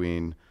difference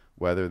between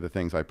whether the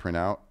things I print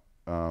out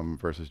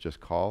versus just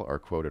call are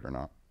quoted or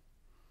not.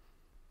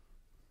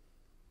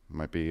 It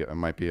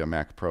might be a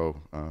Mac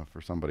Pro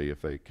for somebody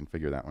if they can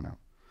figure that one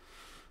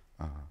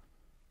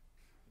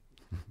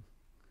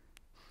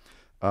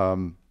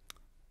out.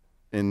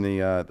 In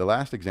the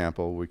last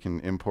example, we can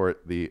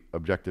import the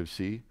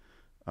Objective-C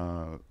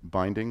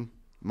binding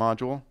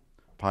module,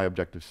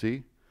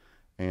 PyObjective-C,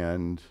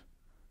 and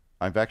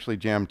I've actually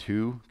jammed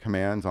 2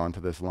 commands onto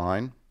this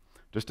line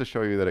just to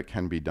show you that it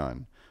can be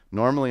done.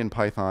 Normally in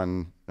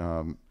Python,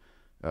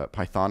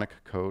 Pythonic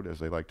code, as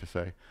they like to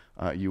say,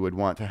 you would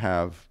want to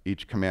have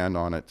each command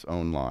on its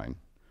own line.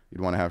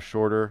 You'd want to have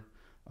shorter,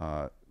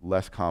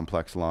 less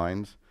complex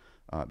lines.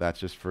 That's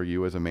just for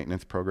you as a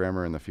maintenance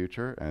programmer in the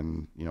future,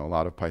 and a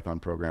lot of Python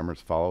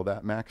programmers follow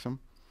that maxim.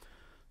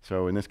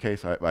 So in this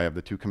case, I have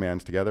the 2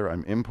 commands together.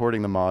 I'm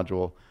importing the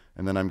module,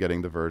 and then I'm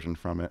getting the version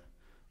from it.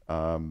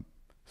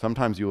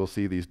 Sometimes you will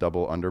see these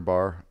double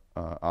underbar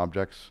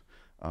objects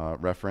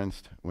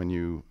referenced when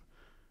you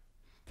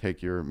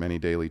take your many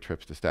daily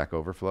trips to Stack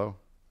Overflow.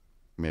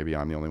 Maybe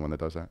I'm the only one that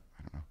does that.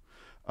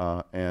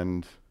 I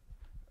don't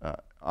know.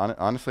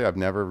 Honestly, I've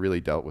never really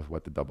dealt with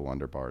what the double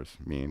underbars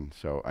mean,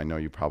 so I know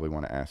you probably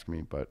want to ask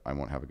me, but I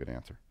won't have a good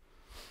answer.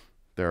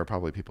 There are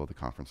probably people at the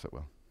conference that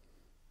will.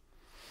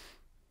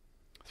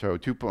 So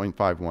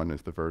 2.51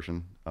 is the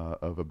version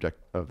of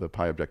the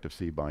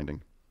PyObjective-C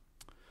binding.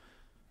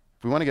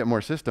 If we want to get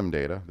more system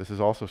data, this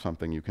is also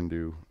something you can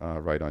do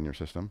right on your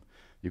system.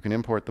 You can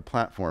import the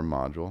platform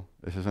module.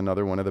 This is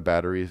another one of the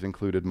batteries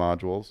included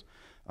modules.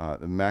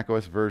 The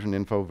macOS version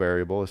info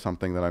variable is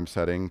something that I'm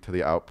setting to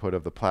the output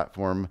of the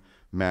platform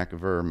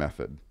macver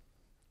method.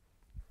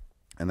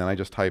 And then I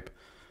just type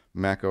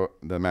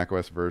the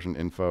macOS version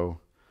info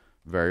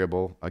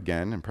variable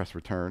again and press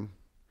return,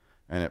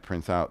 and it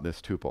prints out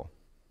this tuple.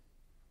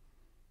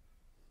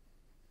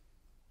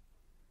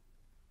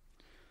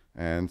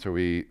 And so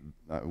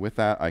with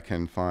that, I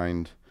can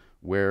find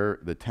where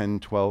the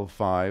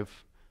 10.12.5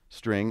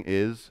 string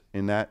is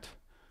in that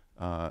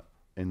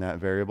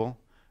variable,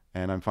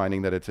 and I'm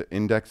finding that it's at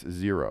index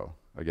 0.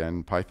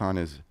 Again, Python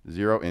is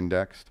 0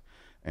 indexed,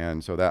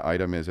 and so that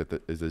item is the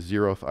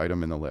 0th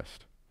item in the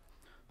list.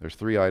 There's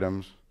 3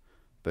 items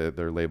that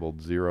they're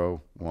labeled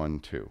 0, 1,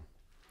 2.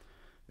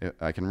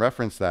 I can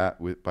reference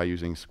that by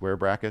using square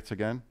brackets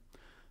again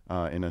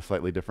in a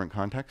slightly different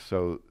context.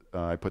 So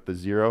I put the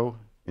 0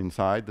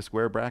 inside the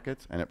square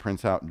brackets, and it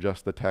prints out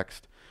just the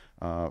text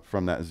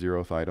from that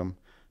 0th item.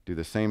 Do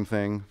the same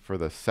thing for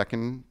the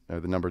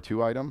the number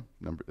 2 item,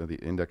 the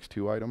index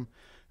 2 item,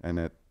 and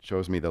it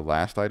shows me the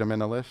last item in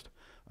the list.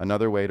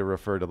 Another way to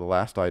refer to the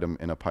last item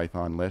in a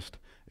Python list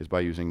is by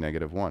using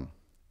 -1,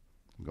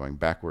 going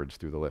backwards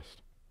through the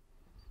list.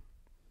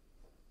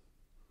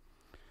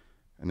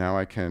 And now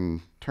I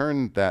can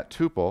turn that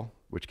tuple,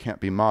 which can't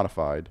be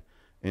modified,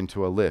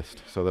 into a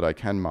list so that I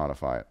can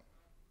modify it.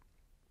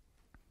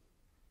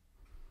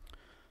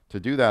 To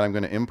do that, I'm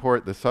going to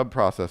import the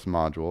subprocess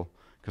module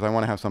because I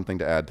want to have something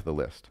to add to the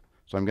list.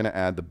 So I'm going to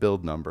add the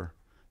build number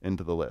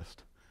into the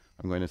list.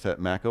 I'm going to set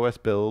macOS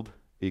build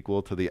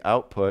equal to the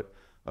output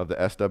of the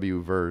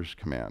swverse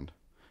command,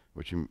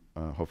 which you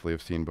hopefully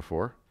have seen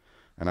before.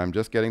 And I'm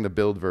just getting the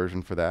build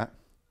version for that.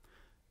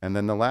 And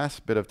then the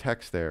last bit of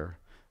text there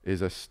is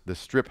the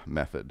strip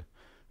method,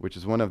 which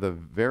is one of the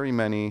very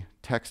many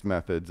text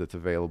methods that's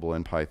available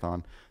in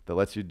Python that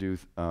lets you do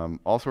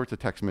all sorts of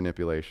text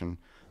manipulation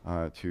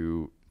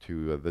to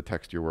the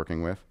text you're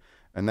working with.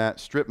 And that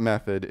strip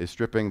method is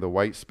stripping the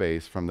white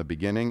space from the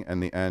beginning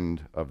and the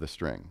end of the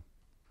string.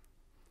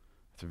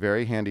 It's a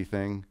very handy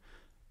thing.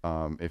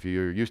 If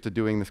you're used to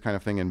doing this kind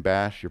of thing in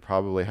Bash, you're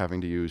probably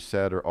having to use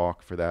sed or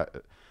awk for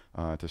that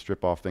to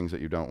strip off things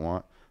that you don't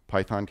want.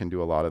 Python can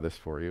do a lot of this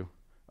for you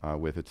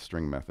with its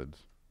string methods.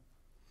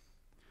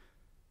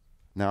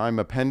 Now I'm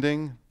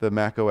appending the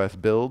macOS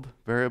build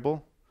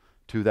variable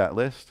to that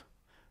list.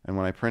 And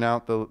when I print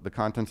out the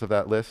contents of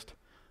that list,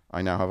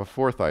 I now have a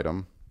fourth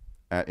item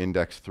at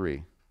index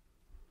 3.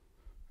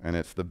 And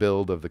it's the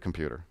build of the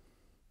computer,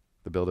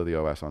 the build of the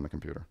OS on the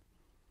computer.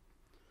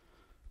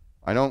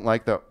 I don't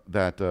like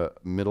that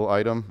middle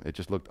item. It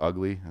just looked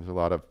ugly. There's a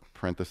lot of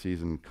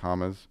parentheses and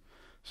commas.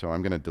 So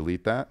I'm going to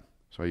delete that.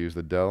 So I use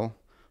the del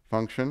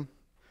function.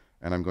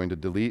 And I'm going to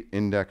delete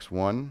index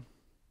 1,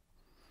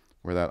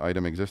 where that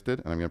item existed.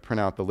 And I'm going to print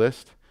out the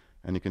list.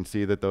 And you can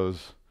see that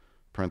those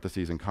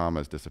parentheses and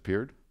commas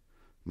disappeared.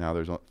 Now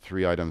there's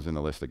 3 items in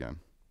the list again.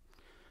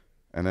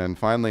 And then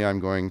finally, I'm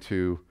going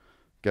to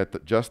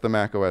get just the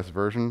macOS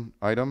version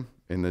item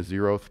in the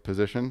 0th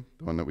position,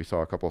 the one that we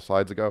saw a couple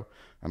slides ago.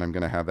 And I'm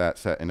going to have that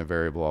set in a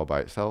variable all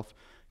by itself,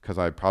 because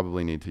I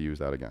probably need to use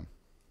that again.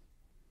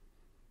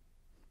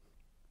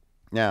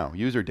 Now,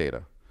 user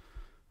data.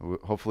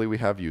 Hopefully we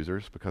have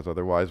users, because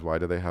otherwise, why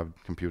do they have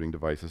computing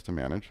devices to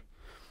manage?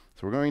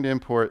 So we're going to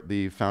import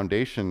the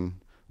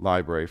foundation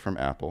library from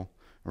Apple.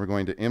 We're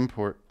going to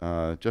import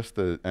just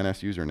the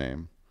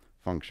NSUsername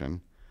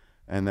function.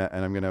 And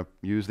I'm going to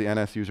use the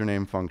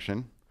NSUsername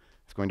function.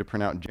 It's going to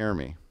print out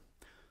Jeremy.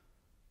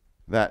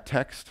 That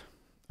text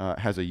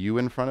has a U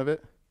in front of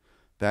it.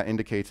 That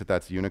indicates that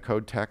that's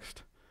Unicode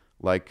text,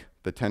 like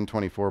the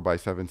 1024 by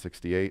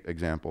 768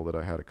 example that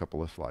I had a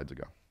couple of slides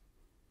ago.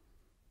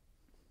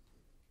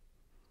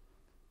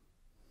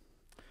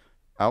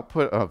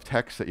 Output of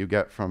text that you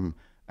get from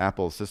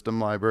Apple's system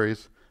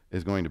libraries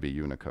is going to be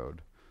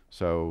Unicode.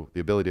 So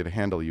the ability to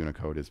handle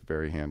Unicode is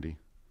very handy.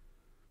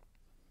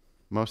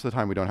 Most of the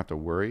time we don't have to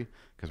worry,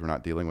 because we're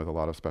not dealing with a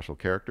lot of special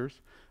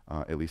characters,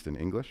 at least in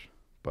English,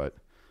 but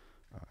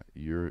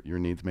your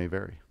needs may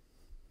vary.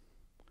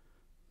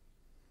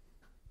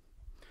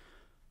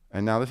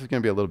 And now this is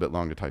going to be a little bit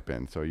long to type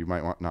in, so you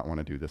might not want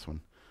to do this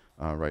one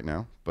right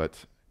now.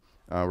 But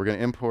we're going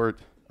to import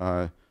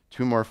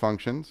 2 more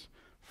functions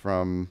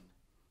from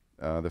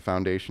the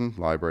foundation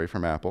library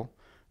from Apple.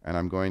 And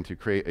I'm going to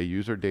create a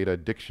user data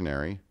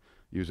dictionary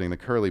using the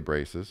curly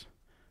braces.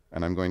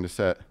 And I'm going to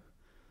set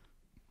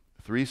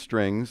 3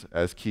 strings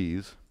as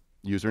keys: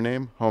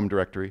 username, home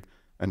directory,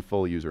 and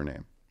full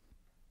username.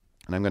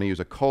 And I'm going to use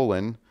a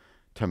colon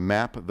to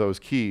map those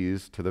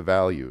keys to the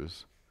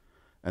values.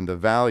 And the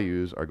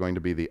values are going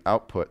to be the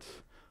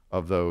outputs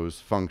of those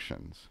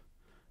functions: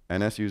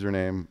 ns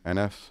username,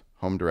 ns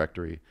home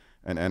directory,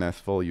 and ns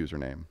full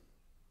username.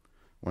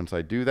 Once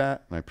I do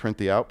that and I print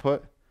the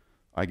output,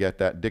 I get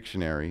that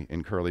dictionary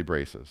in curly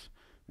braces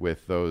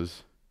with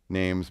those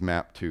names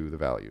mapped to the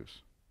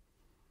values.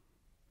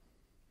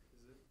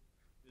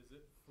 Is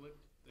it flipped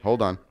there?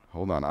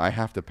 Hold on. I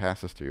have to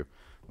pass this to you.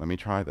 Let me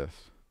try this.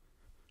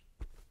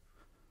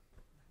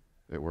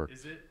 It worked.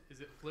 Is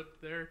it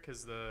flipped there?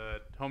 Because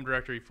the home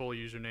directory full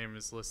username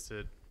is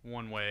listed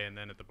one way, and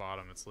then at the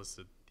bottom it's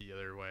listed the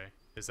other way.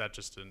 Is that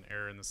just an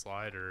error in the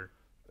slide, or?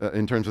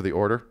 In terms of the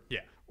order?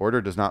 Yeah. Order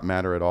does not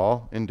matter at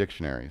all in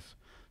dictionaries.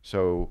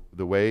 So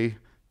the way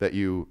that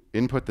you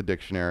input the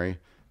dictionary,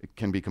 it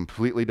can be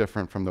completely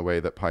different from the way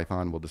that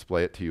Python will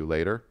display it to you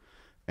later.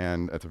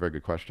 And that's a very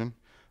good question.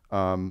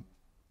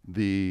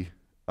 The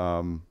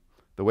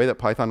way that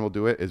Python will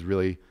do it is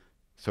really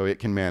so it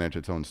can manage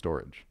its own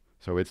storage.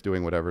 So it's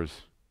doing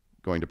whatever's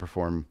going to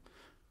perform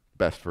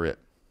best for it.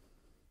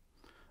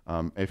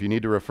 If you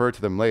need to refer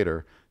to them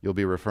later, you'll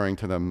be referring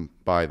to them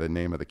by the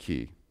name of the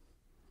key.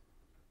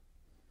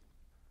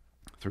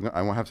 So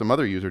I will have some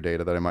other user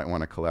data that I might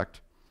want to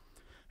collect.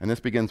 And this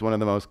begins one of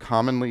the most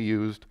commonly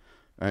used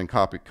and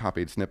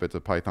copied snippets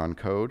of Python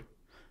code.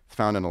 It's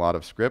found in a lot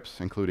of scripts,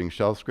 including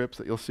shell scripts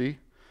that you'll see.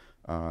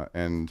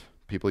 And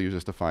people use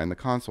this to find the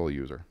console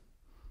user.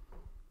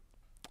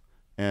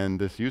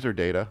 And this user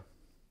data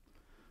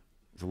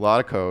is a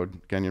lot of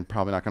code. Again, you're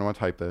probably not going to want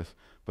to type this.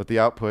 But the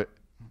output,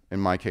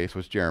 in my case,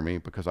 was Jeremy,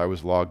 because I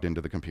was logged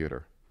into the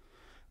computer.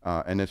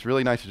 And it's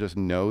really nice to just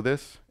know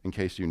this in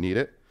case you need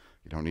it.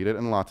 You don't need it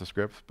in lots of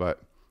scripts,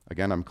 but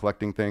again, I'm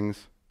collecting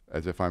things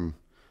as if I'm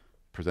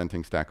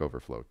presenting Stack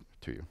Overflow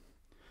to you.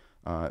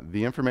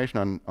 The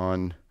information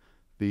on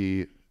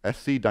the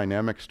SC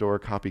dynamic store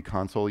copy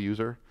console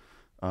user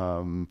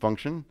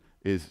function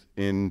is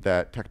in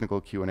that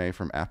technical Q&A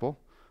from Apple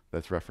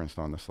that's referenced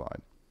on the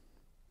slide.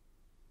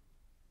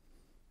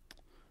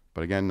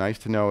 But again, nice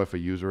to know if a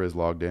user is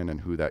logged in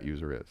and who that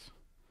user is.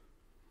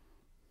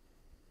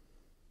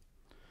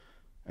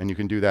 And you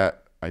can do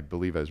that, I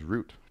believe, as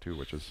root too,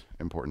 which is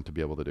important to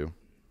be able to do.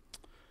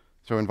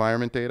 So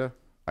environment data,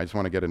 I just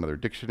want to get another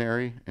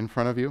dictionary in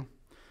front of you.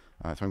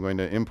 So I'm going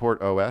to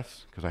import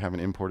OS, because I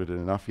haven't imported it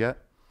enough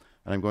yet.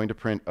 And I'm going to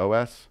print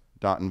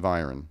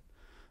os.environ.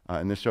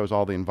 And this shows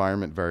all the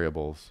environment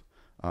variables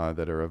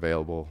that are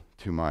available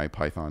to my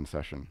Python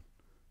session,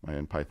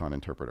 my Python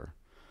interpreter.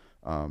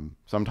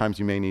 Sometimes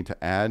you may need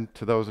to add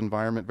to those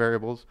environment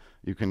variables.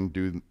 You can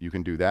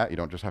do that. You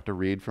don't just have to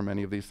read from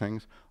any of these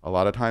things. A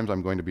lot of times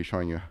I'm going to be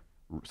showing you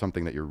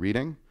something that you're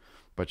reading,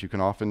 but you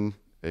can often,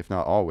 if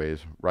not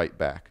always, write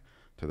back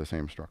to the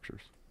same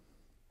structures.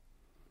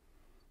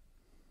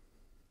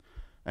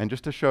 And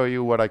just to show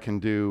you what I can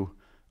do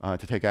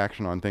to take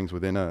action on things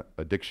within a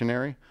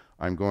dictionary,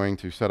 I'm going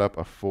to set up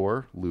a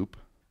for loop.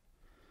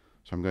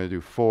 So I'm going to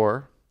do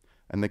for,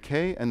 and the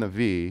K and the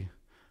V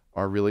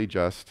are really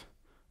just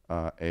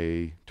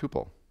a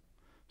tuple.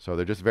 So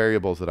they're just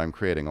variables that I'm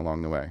creating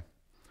along the way.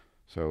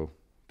 So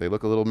they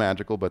look a little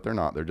magical, but they're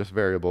not. They're just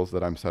variables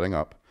that I'm setting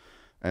up.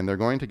 And they're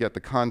going to get the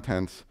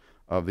contents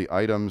of the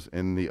items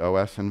in the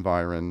OS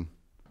environ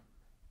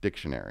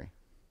dictionary.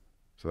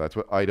 So that's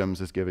what items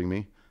is giving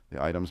me.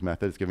 The items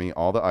method is giving me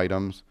all the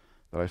items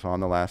that I saw on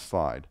the last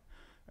slide.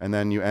 And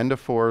then you end a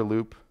for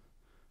loop,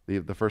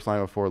 the first line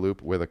of a for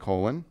loop with a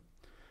colon.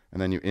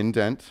 And then you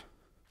indent,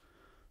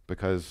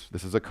 because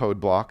this is a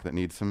code block that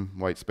needs some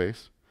white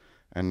space.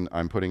 And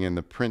I'm putting in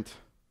the print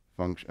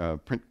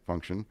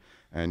function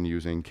and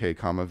using K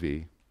comma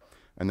V.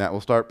 And that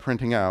will start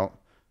printing out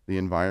the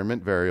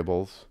environment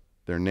variables,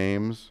 their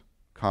names,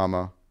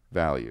 comma,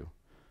 value.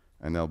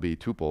 And they'll be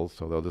tuples,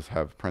 so they'll just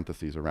have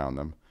parentheses around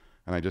them.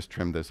 And I just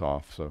trimmed this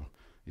off so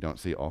you don't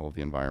see all of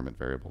the environment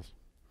variables.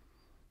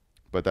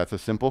 But that's a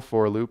simple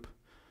for loop.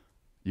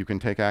 You can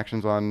take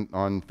actions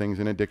on things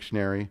in a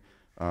dictionary.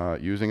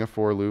 Using a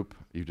for loop,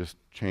 you just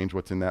change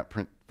what's in that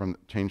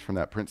change from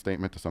that print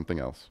statement to something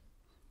else.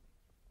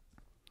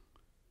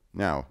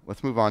 Now,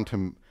 let's move on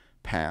to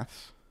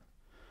paths.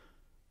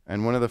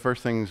 And one of the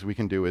first things we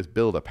can do is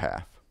build a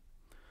path.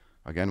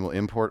 Again, we'll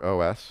import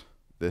OS.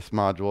 This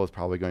module is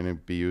probably going to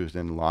be used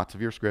in lots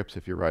of your scripts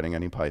if you're writing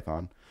any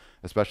Python,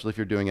 especially if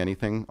you're doing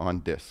anything on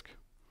disk.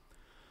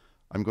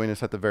 I'm going to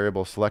set the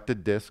variable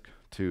selected disk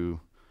to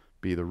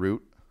be the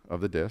root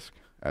of the disk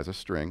as a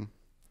string.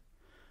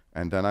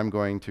 And then I'm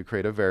going to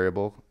create a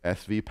variable,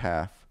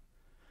 svpath,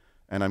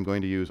 and I'm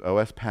going to use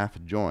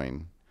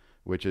osPathJoin,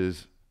 which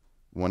is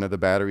one of the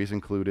batteries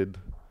included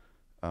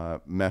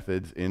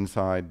methods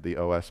inside the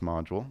OS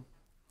module.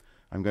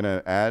 I'm going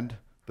to add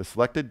the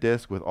selected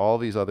disk with all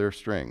these other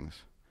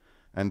strings.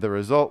 And the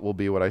result will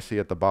be what I see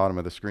at the bottom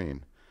of the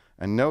screen.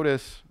 And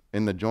notice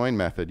in the join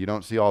method, you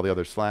don't see all the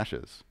other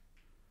slashes.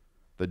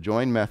 The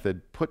join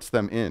method puts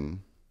them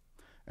in,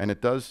 and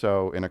it does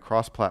so in a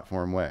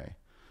cross-platform way.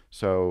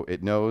 So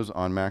it knows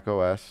on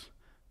macOS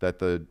that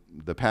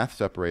the path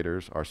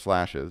separators are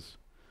slashes,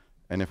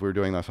 and if we were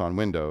doing this on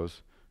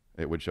Windows,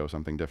 it would show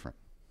something different.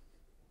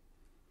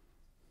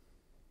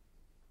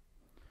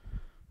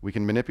 We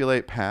can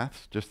manipulate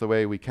paths just the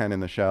way we can in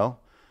the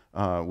shell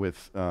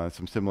with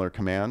some similar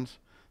commands.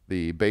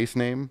 The base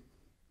name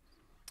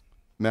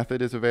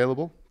method is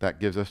available. That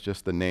gives us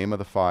just the name of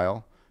the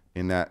file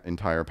in that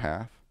entire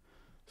path.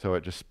 So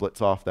it just splits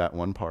off that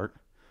one part.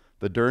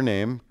 The dir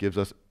name gives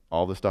us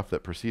all the stuff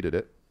that preceded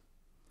it.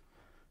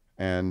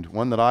 And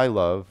one that I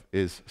love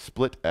is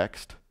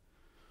splitExt.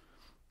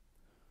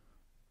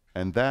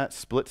 And that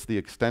splits the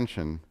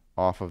extension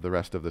off of the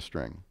rest of the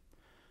string.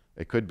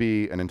 It could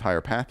be an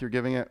entire path you're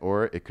giving it,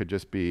 or it could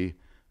just be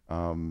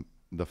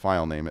the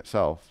file name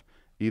itself.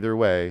 Either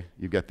way,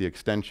 you get the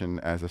extension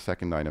as a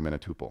second item in a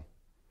tuple.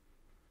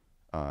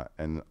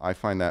 And I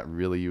find that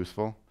really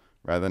useful,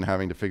 rather than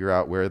having to figure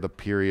out where the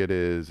period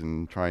is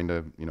and trying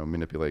to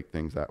manipulate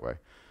things that way.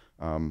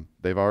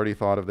 They've already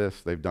thought of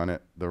this. They've done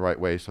it the right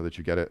way so that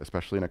you get it,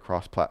 especially in a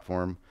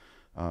cross-platform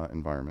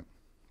environment.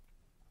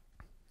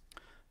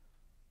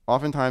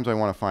 Oftentimes I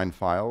want to find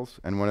files,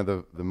 and one of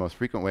the most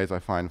frequent ways I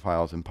find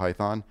files in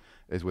Python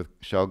is with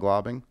shell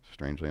globbing,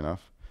 strangely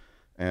enough.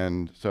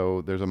 And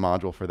so there's a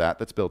module for that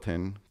that's built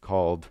in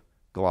called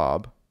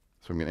glob.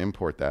 So I'm going to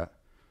import that.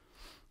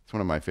 It's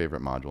one of my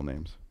favorite module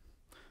names.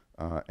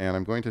 And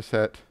I'm going to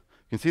set,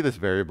 you can see this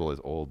variable is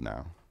old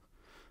now.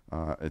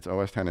 It's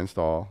OS 10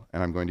 install,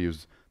 and I'm going to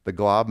use the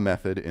glob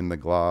method in the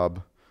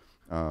glob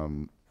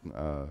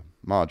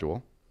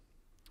module.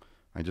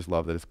 I just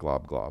love that it's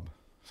glob glob.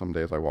 Some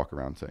days I walk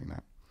around saying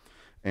that.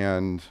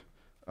 And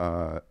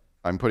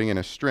I'm putting in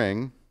a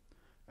string,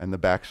 and the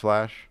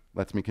backslash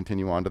lets me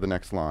continue on to the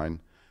next line.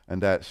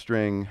 And that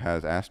string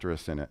has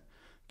asterisks in it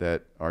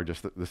that are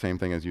just the same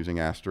thing as using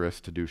asterisks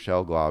to do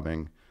shell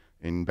globbing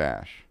in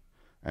bash.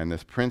 And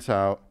this prints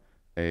out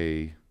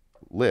a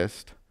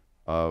list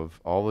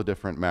of all the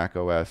different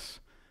macOS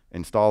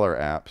installer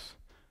apps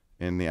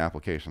in the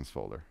applications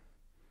folder.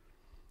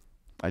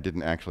 I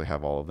didn't actually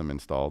have all of them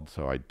installed,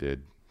 so I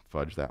did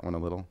fudge that one a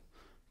little,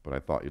 but I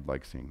thought you'd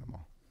like seeing them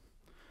all.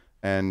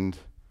 And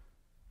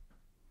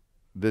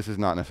this is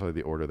not necessarily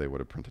the order they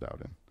would have printed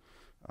out in.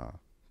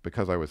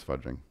 Because I was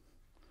fudging,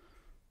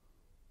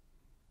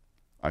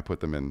 I put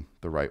them in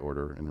the right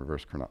order in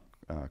reverse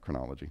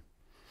chronology.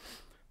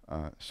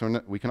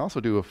 So we can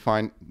also do a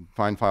find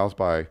files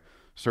by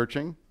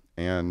searching,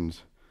 and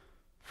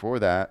for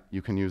that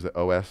you can use the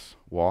os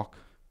walk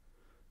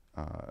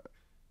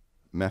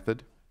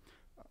method.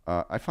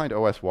 I find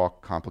OS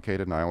walk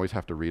complicated, and I always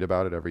have to read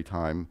about it every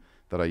time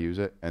that I use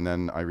it, and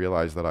then I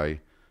realize that I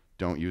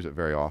don't use it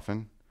very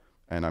often,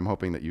 and I'm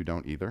hoping that you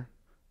don't either.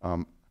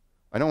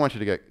 I don't want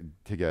you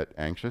to get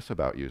anxious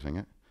about using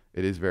it.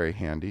 It is very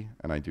handy,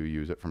 and I do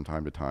use it from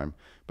time to time,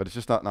 but it's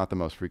just not the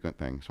most frequent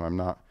thing, so I'm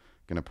not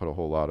going to put a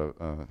whole lot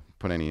of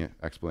put any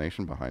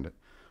explanation behind it.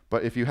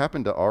 But if you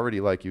happen to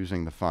already like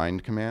using the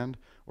find command,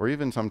 or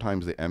even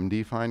sometimes the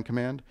md find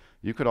command,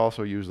 you could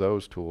also use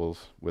those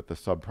tools with the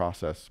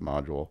subprocess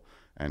module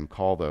and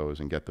call those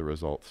and get the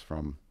results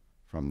from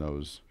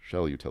those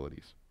shell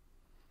utilities.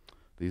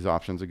 These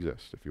options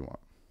exist if you want.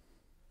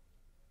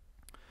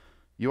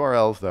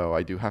 URLs, though,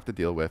 I do have to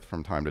deal with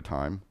from time to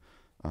time.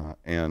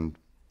 And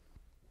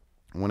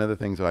one of the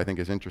things that I think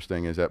is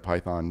interesting is that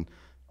Python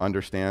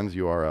understands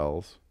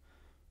URLs.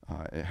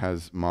 It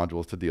has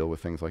modules to deal with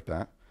things like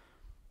that.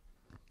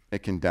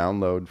 It can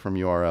download from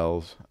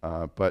URLs,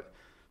 but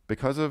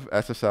because of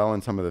SSL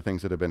and some of the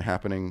things that have been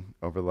happening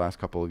over the last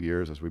couple of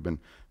years as we've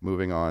been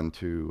moving on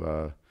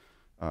to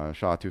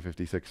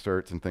SHA-256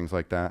 certs and things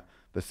like that,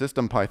 the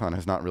system Python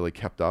has not really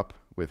kept up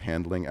with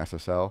handling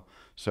SSL.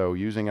 So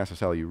using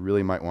SSL, you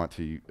really might want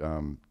to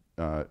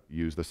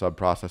use the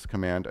subprocess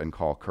command and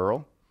call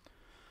curl.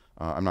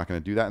 I'm not going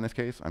to do that in this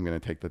case. I'm going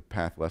to take the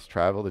path less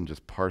traveled and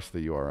just parse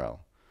the URL.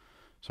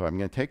 So I'm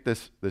going to take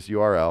this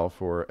URL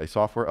for a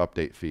software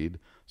update feed,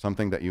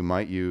 something that you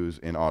might use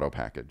in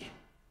AutoPkg.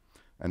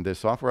 And this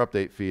software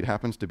update feed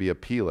happens to be a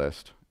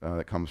plist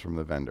that comes from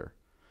the vendor.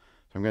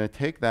 So I'm going to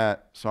take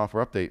that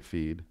software update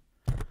feed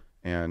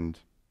and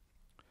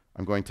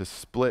I'm going to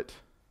split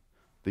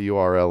the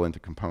URL into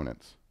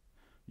components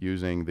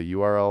using the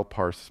URL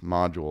parse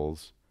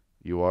modules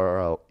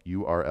URL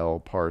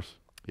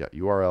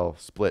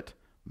split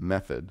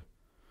method.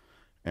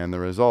 And the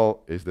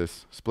result is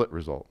this split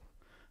result.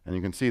 And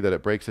you can see that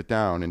it breaks it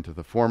down into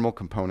the formal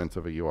components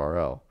of a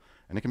URL.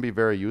 And it can be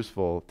very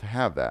useful to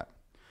have that.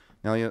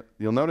 Now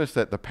you'll notice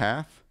that the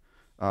path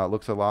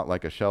looks a lot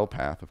like a shell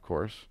path, of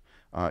course.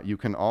 You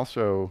can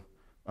also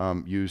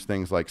use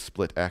things like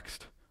split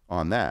ext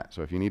on that.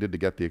 So if you needed to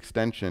get the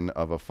extension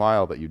of a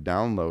file that you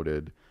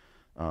downloaded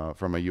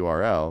from a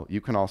URL,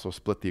 you can also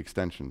split the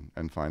extension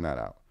and find that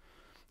out.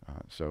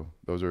 So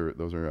those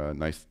are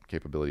nice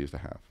capabilities to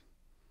have.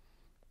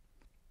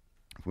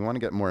 If we want to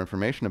get more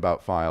information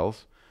about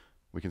files,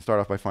 we can start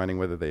off by finding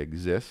whether they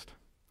exist.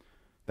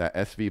 That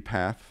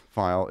svpath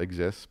file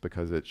exists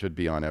because it should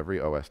be on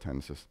every OS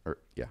 10 system,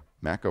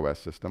 Mac OS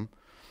system.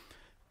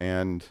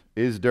 And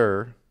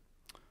isdir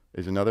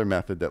is another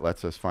method that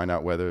lets us find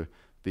out whether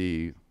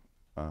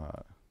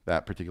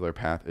that particular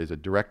path is a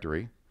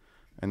directory.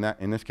 And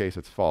that, in this case,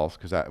 it's false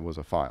because that was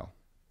a file.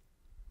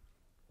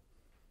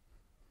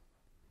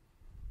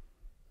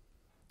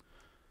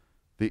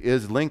 The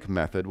isLink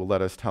method will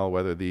let us tell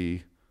whether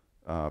the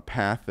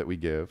path that we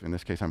give, in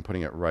this case I'm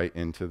putting it right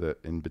into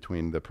in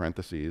between the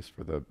parentheses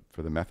for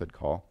the method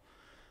call,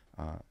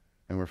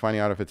 and we're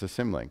finding out if it's a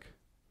symlink.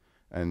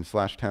 And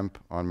 /temp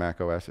on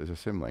macOS is a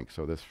symlink,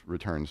 so this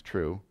returns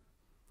true.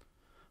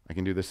 I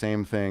can do the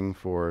same thing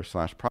for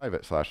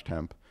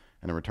 /private/temp,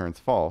 and it returns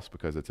false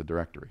because it's a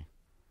directory.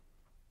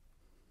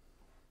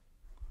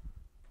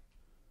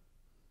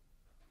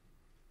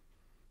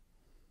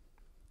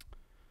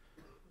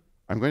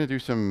 I'm going to do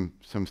some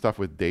stuff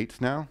with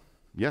dates now.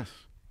 Yes?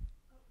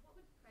 What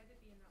would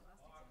private be in that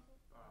last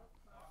example?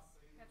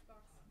 Catchbox.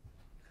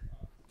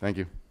 Thank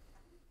you. Thanks.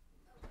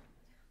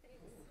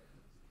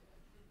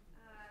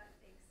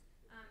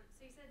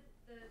 So you said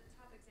the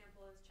top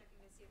example is checking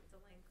to see if it's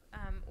a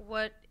link.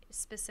 What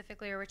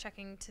specifically are we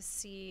checking to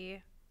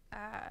see?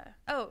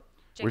 Oh,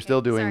 JK. We're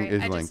still doing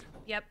Sorry, isLink.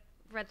 Yep,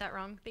 read that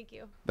wrong. Thank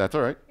you. That's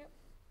all right. Yep.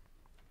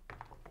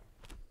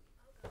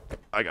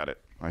 I got it.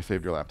 I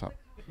saved your laptop.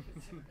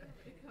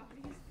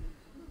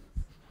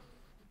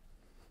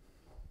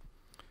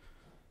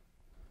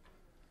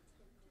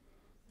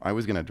 I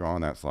was going to draw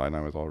on that slide, and I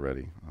was all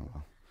ready. Oh,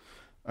 well.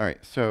 All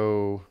right,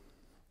 so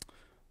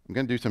I'm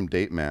going to do some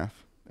date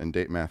math, and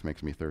date math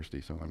makes me thirsty,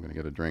 so I'm going to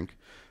get a drink.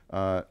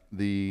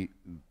 The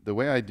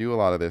way I do a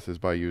lot of this is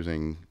by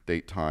using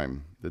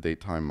datetime, the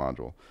datetime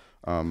module.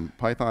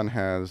 Python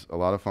has a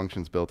lot of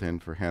functions built in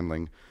for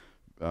handling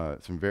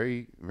some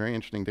very, very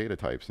interesting data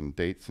types, and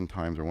dates and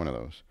times are one of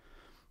those.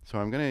 So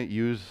I'm going to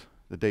use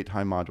the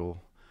datetime module,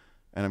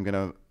 and I'm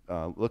going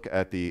to look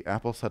at the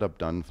Apple setup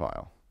done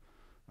file.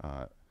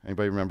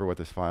 Anybody remember what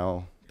this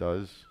file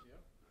does?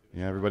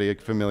 Yeah, everybody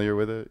familiar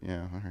with it?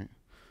 Yeah, all right,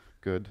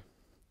 good.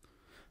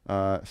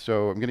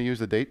 So I'm going to use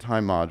the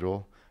datetime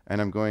module,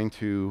 and I'm going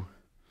to,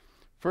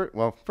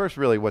 first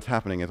really what's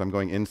happening is I'm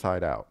going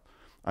inside out.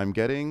 I'm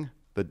getting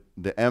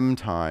the m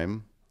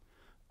time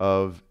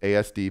of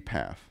ASD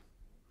path.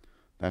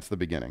 That's the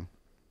beginning.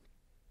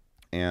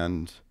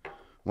 And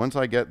once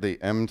I get the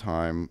m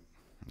time,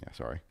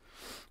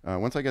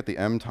 once I get the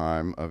m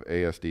time of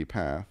ASD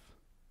path,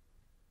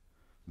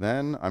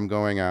 then I'm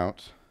going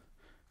out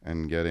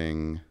and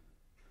getting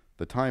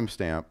the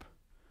timestamp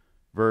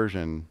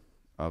version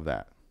of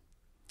that.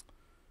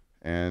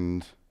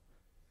 And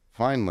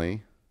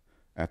finally,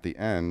 at the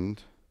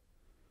end,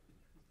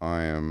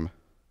 I am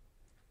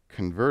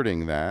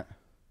converting that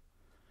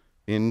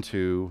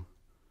into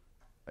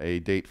a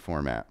date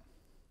format.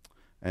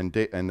 And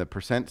the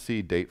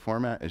 %C date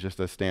format is just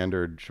a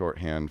standard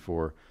shorthand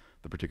for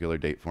the particular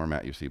date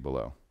format you see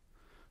below,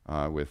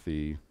 with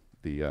the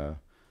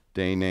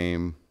day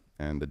name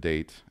and the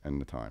date and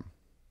the time.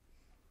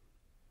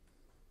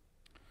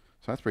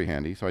 So that's pretty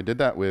handy. So I did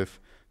that with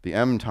the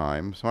M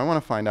time. So I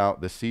want to find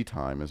out the C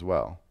time as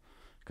well,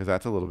 because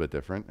that's a little bit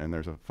different, and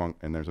there's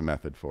a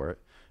method for it.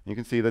 And you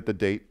can see that the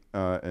date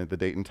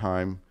and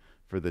time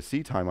for the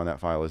C time on that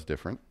file is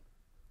different.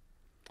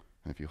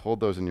 And if you hold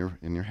those in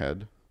your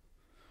head,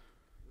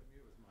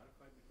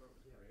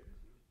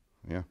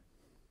 yeah.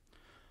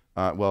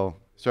 Well,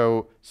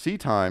 so C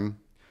time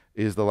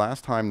is the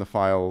last time the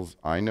file's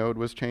inode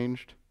was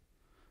changed.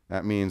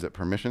 That means that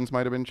permissions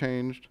might have been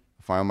changed,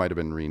 the file might have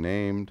been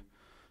renamed,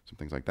 some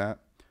things like that.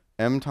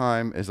 M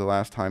time is the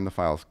last time the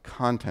file's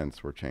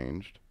contents were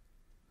changed.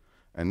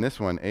 And this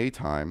one, A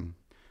time,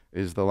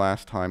 is the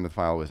last time the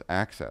file was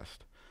accessed.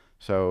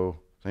 So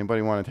does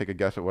anybody want to take a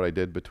guess at what I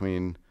did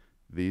between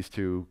these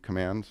two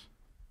commands?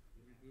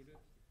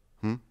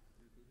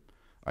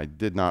 I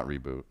did not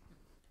reboot.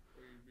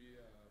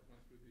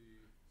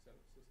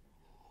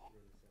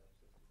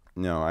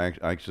 No,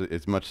 actually,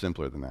 it's much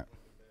simpler than that.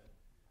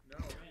 No,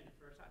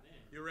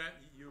 you ran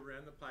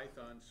the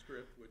Python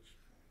script, which.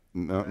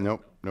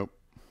 Nope.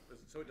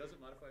 So it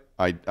doesn't modify?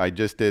 I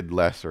just did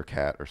less or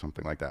cat or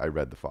something like that. I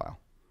read the file,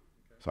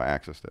 so I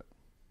accessed it.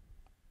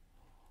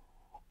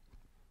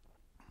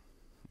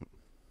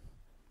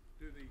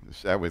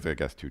 That was, I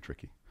guess, too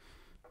tricky.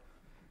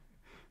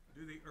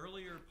 Do the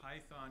earlier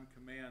Python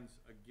commands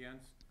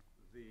against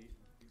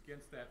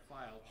that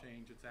file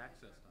change its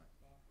access time?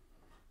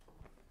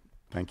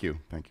 Thank you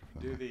for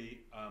that. Do the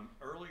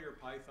earlier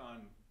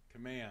Python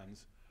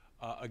commands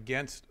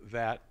against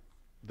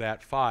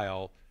that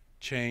file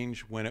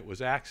change when it was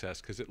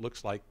accessed? Because it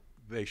looks like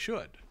they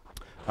should.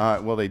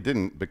 Well, they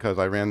didn't, because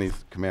I ran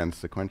these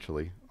commands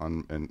sequentially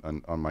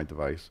on my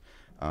device,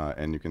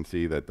 and you can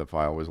see that the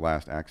file was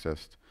last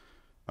accessed.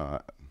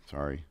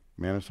 Sorry,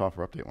 manage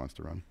software update wants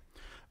to run.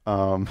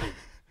 I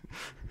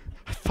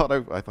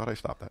thought I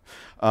stopped that.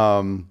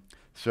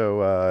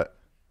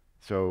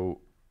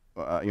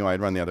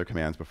 I'd run the other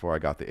commands before I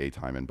got the A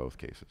time in both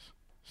cases.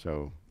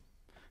 So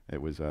it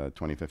was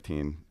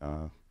 2015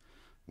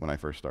 when I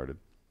first started.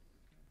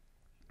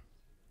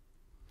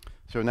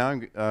 So now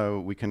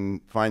we can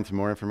find some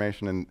more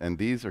information, and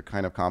these are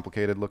kind of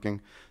complicated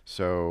looking.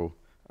 So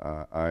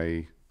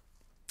I'm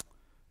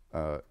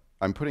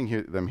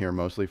putting them here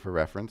mostly for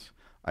reference.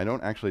 I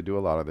don't actually do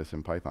a lot of this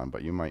in Python,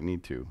 but you might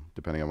need to,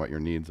 depending on what your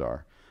needs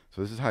are.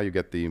 So this is how you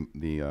get the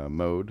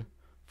mode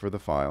for the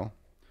file.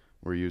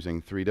 We're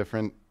using 3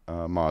 different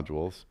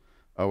modules,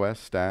 OS,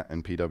 stat,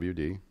 and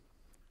PWD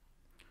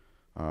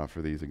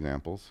for these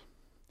examples.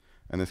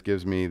 And this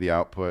gives me the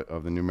output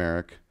of the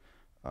numeric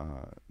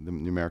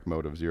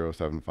mode of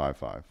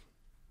 0755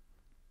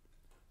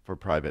 for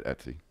private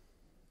Etsy.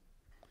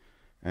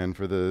 And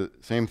for the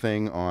same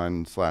thing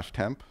on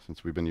 /temp,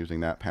 since we've been using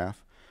that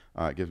path,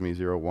 it gives me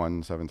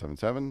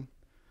 01777.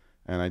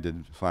 And I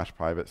did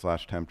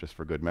 /private/temp just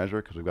for good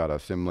measure, because we've got a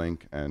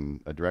symlink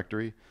and a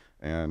directory,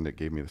 and it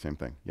gave me the same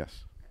thing.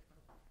 Yes?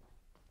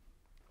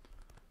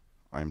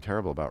 I'm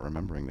terrible about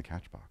remembering the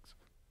catch box.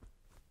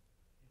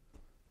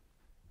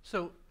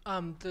 So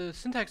the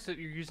syntax that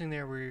you're using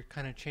there, where you're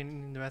kind of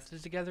chaining the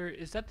methods together,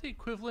 is that the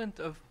equivalent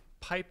of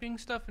piping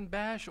stuff in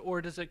Bash,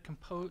 or does it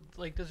compose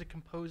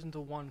compose into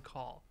one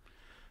call?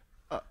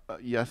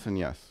 Yes and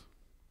yes.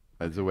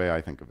 That's the way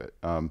I think of it.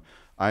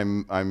 I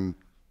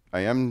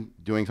am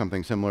doing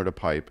something similar to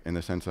pipe in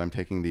the sense that I'm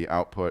taking the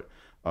output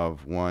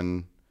of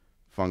one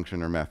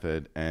function or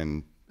method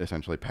and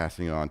essentially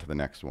passing it on to the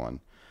next one.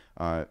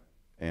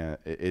 And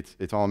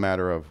it's all a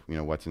matter of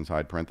what's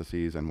inside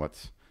parentheses and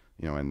what's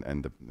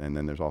and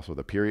then there's also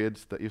the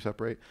periods that you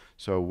separate.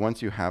 So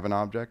once you have an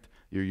object,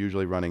 you're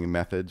usually running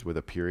methods with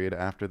a period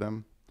after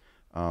them,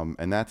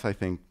 and that's, I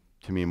think,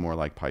 to me more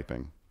like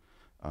piping.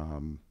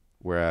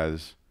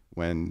 Whereas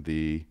when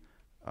the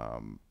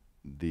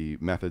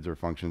methods or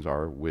functions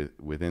are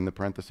within the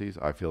parentheses,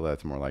 I feel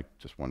that's more like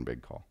just one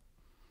big call.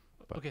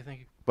 But, okay, thank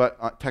you.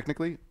 But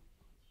technically,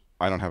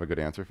 I don't have a good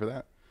answer for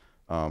that.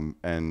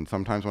 And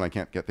sometimes when I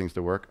can't get things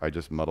to work, I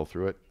just muddle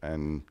through it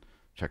and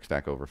check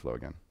Stack Overflow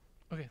again.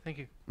 Okay, thank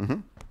you.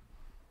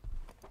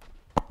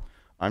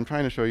 I'm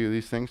trying to show you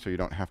these things so you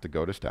don't have to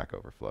go to Stack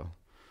Overflow,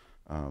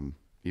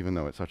 even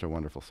though it's such a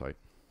wonderful site.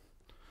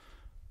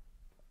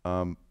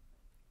 Now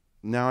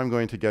I'm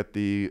going to get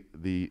the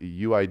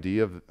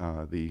UID of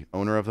the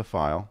owner of the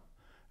file,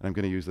 and I'm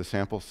going to use the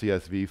sample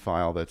CSV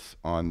file that's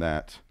on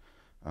that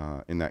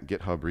in that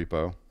GitHub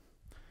repo,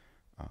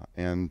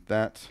 and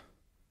that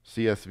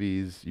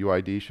CSV's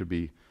UID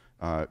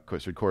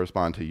should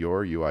correspond to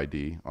your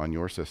UID on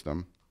your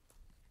system,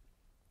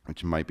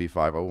 which might be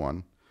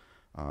 501.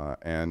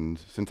 And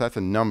since that's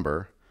a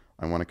number,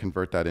 I want to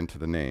convert that into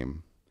the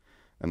name,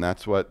 and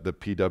that's what the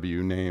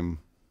PW name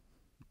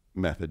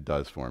method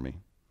does for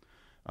me.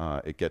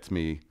 It gets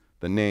me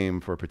the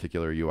name for a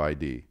particular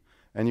UID.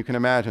 And you can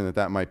imagine that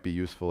that might be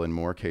useful in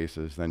more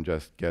cases than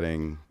just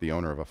getting the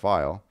owner of a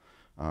file.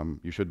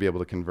 You should be able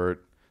to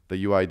convert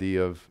the UID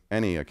of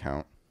any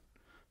account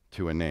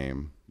to a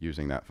name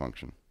using that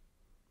function,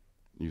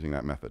 using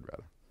that method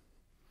rather.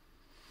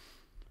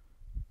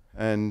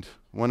 And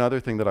one other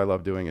thing that I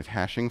love doing is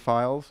hashing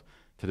files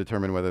to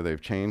determine whether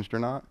they've changed or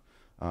not.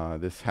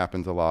 This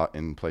happens a lot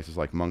in places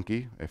like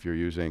Munki. If you're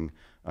using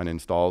an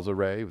installs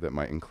array that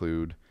might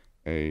include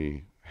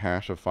a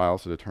hash of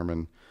files to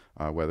determine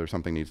whether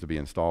something needs to be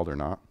installed or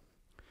not.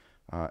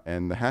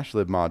 And the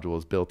hashlib module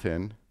is built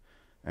in,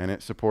 and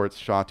it supports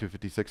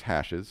SHA-256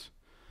 hashes.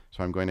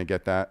 So I'm going to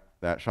get that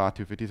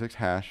SHA-256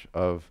 hash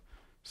of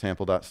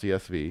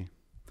sample.csv.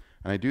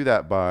 And I do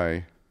that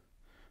by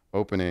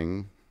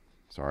opening,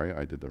 sorry,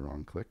 I did the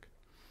wrong click.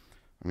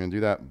 I'm going to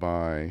do that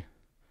by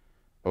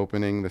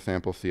opening the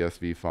sample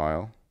CSV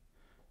file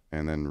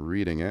and then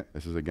reading it.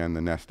 This is again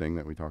the nesting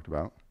that we talked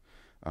about.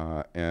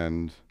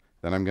 And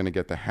then I'm going to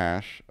get the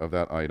hash of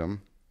that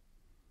item.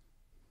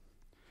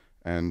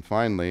 And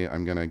finally,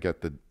 I'm going to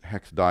get the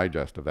hex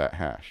digest of that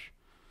hash.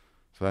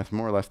 So that's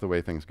more or less the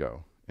way things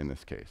go in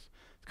this case.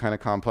 It's kind of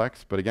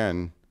complex, but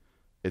again,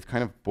 it's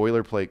kind of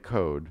boilerplate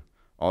code.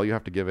 All you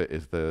have to give it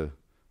is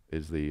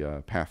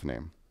the path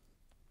name.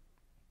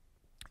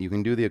 You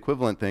can do the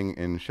equivalent thing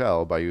in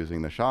shell by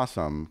using the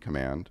SHA-sum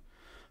command,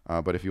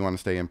 but if you want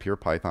to stay in pure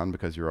Python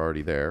because you're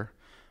already there,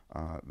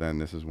 then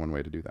this is one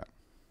way to do that.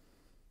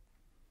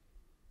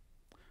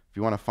 If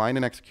you want to find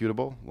an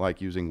executable,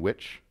 like using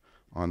which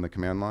on the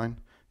command line,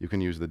 you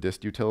can use the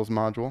distutils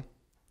module.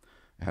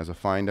 It has a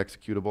find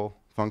executable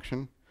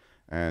function,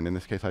 and in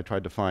this case I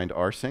tried to find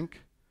rsync,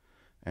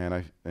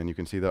 and you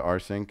can see that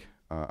rsync,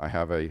 I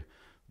have a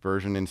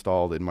version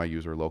installed in my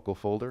user local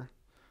folder,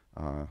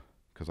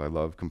 because I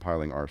love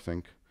compiling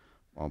rsync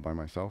all by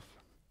myself.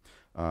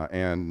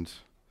 And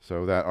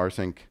so that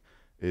rsync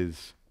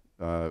is,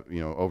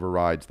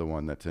 overrides the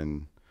one that's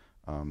in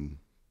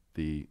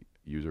the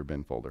user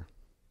bin folder.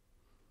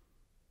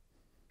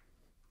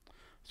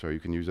 So you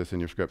can use this in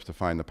your scripts to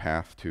find the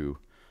path to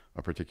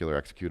a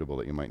particular executable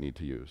that you might need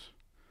to use.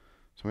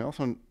 So we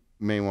also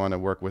may want to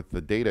work with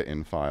the data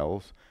in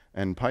files,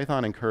 and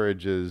Python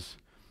encourages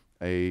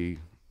a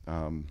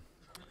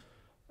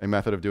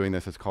method of doing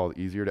this. It's called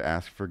easier to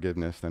ask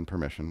forgiveness than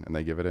permission, and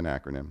they give it an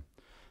acronym.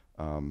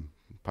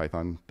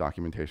 Python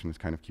documentation is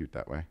kind of cute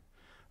that way.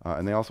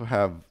 And they also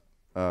have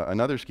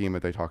another scheme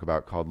that they talk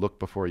about called look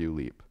before you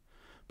leap.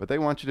 But they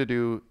want you to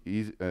do,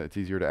 it's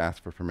easier to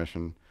ask for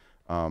permission.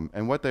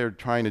 And what they're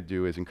trying to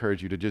do is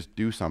encourage you to just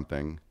do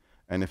something,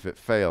 and if it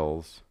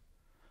fails,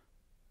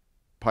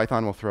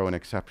 Python will throw an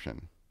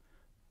exception.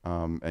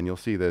 And you'll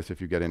see this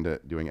if you get into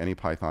doing any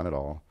Python at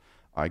all.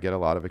 I get a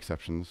lot of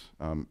exceptions,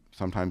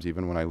 sometimes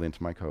even when I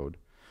lint my code.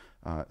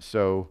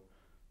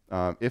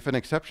 If an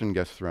exception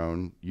gets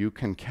thrown, you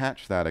can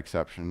catch that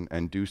exception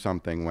and do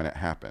something when it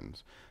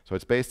happens. So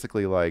it's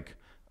basically like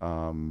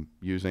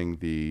using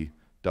the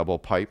double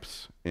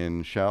pipes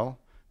in shell,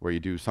 where you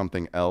do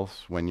something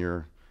else when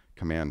your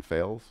command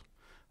fails.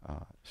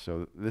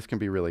 So this can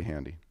be really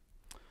handy.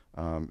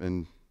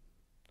 And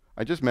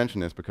I just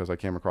mentioned this because I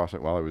came across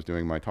it while I was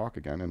doing my talk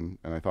again,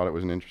 and I thought it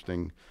was an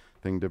interesting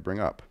thing to bring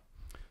up.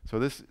 So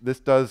this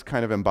does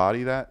kind of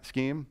embody that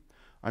scheme.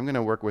 I'm going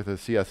to work with a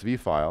CSV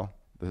file,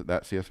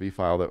 that CSV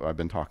file that I've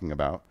been talking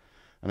about,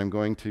 and I'm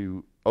going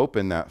to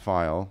open that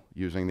file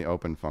using the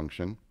open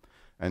function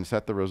and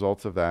set the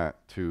results of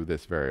that to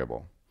this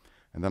variable.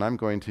 And then I'm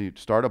going to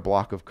start a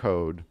block of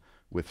code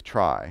with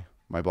try.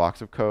 My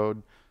blocks of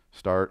code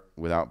start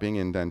without being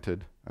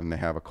indented, and they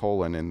have a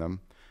colon in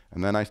them,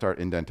 and then I start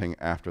indenting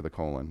after the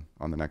colon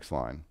on the next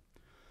line.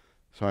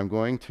 So I'm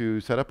going to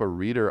set up a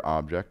reader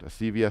object, a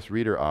CVS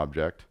reader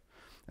object,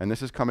 and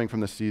this is coming from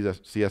the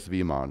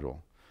CSV module.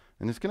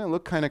 And it's going to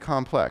look kind of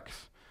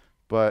complex,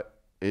 but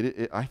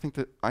I think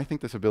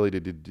this ability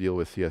to deal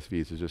with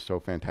CSVs is just so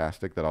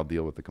fantastic that I'll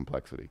deal with the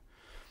complexity.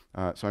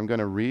 So I'm going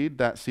to read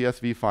that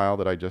CSV file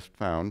that I just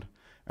found,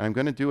 and I'm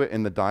going to do it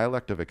in the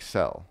dialect of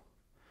Excel,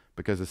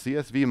 because the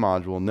CSV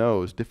module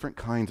knows different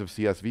kinds of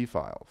CSV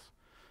files.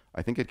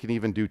 I think it can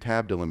even do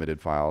tab delimited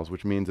files,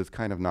 which means it's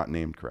kind of not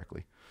named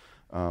correctly.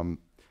 And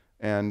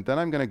then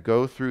I'm going to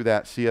go through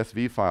that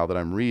CSV file that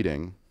I'm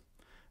reading,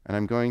 and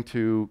I'm going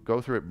to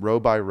go through it row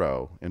by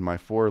row in my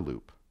for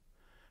loop.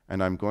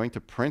 And I'm going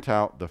to print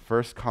out the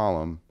first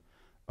column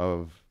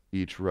of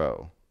each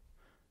row.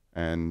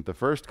 And the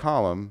first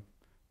column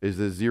is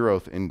the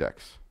 0th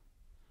index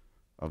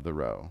of the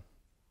row.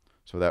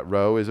 So that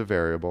row is a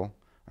variable.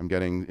 I'm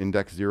getting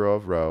index 0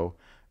 of row,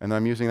 and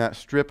I'm using that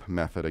strip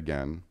method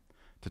again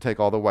to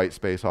take all the white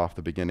space off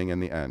the beginning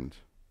and the end.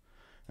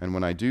 And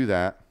when I do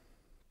that,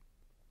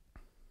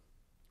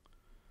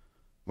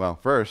 well,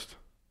 first,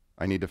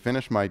 I need to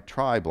finish my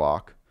try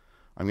block.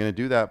 I'm going to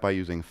do that by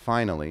using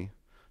finally.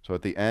 So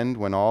at the end,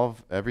 when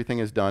everything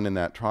is done in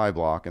that try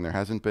block, and there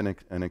hasn't been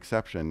an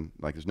exception,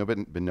 like there's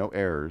been no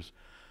errors,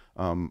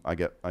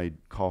 I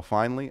call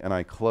finally, and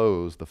I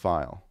close the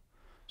file,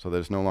 so that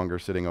it's no longer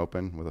sitting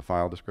open with a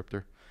file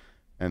descriptor.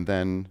 And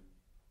then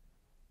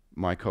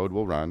my code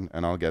will run,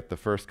 and I'll get the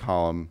first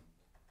column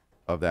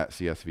of that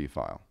CSV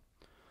file.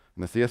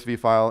 And the CSV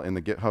file in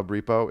the GitHub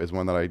repo is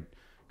one that I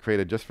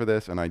created just for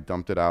this, and I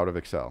dumped it out of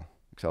Excel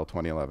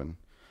 2011.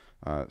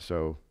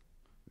 So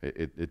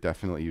it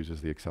definitely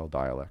uses the Excel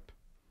dialect,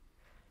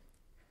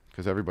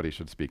 because everybody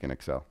should speak in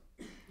Excel.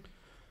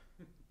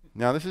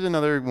 Now, this is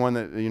another one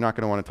that you're not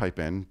going to want to type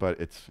in, but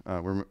it's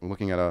we're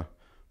looking at a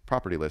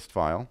property list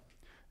file.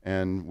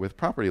 And with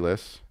property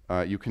lists,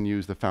 you can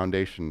use the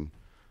foundation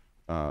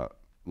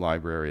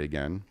library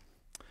again.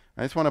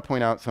 I just want to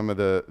point out some of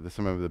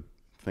the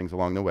things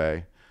along the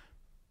way.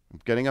 I'm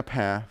getting a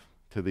path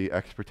to the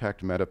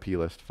xprotect meta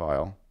plist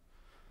file,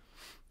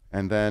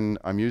 and then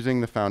I'm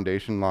using the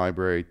foundation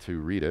library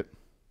to read it.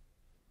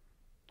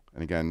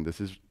 And again,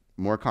 this is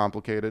more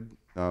complicated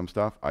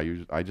stuff.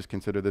 I just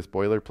consider this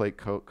boilerplate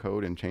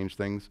code and change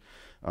things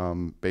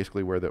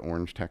basically where the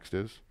orange text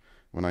is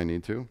when I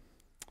need to.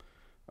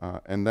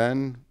 And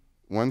then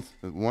once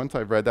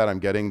I've read that, I'm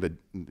getting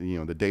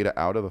the data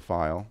out of the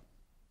file.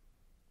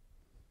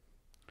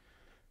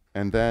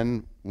 And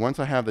then once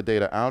I have the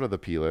data out of the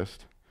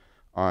plist,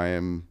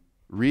 I'm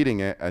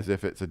reading it as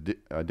if it's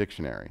a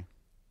dictionary.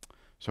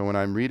 So when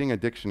I'm reading a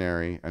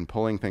dictionary and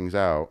pulling things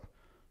out,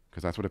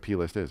 because that's what a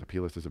plist is. A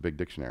plist is a big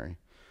dictionary.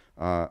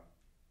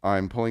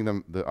 I'm pulling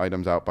the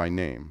items out by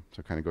name. So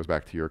it kind of goes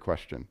back to your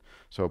question.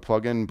 So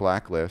plugin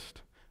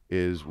blacklist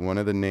is one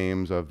of the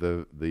names of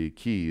the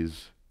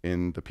keys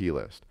in the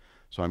plist.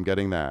 So I'm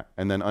getting that.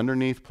 And then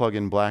underneath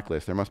plugin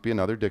blacklist, there must be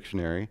another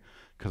dictionary,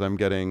 because I'm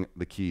getting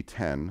the key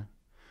 10.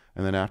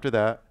 And then after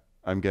that,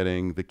 I'm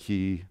getting the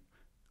key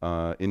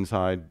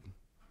inside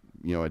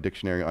a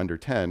dictionary under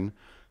 10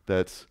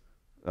 that's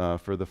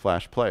for the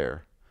Flash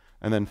player.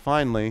 And then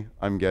finally,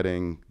 I'm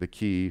getting the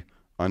key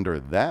under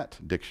that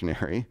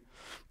dictionary.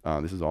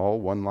 This is all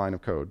one line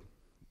of code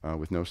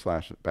with no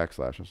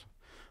backslashes.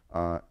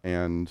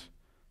 And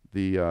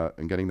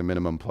I'm getting the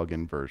minimum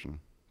plugin version,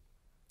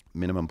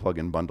 minimum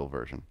plugin bundle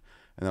version.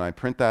 And then I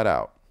print that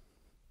out.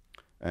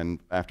 And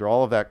after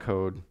all of that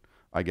code,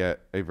 I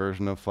get a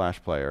version of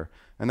Flash Player.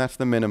 And that's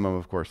the minimum,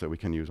 of course, that we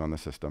can use on the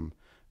system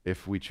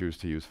if we choose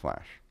to use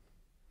Flash.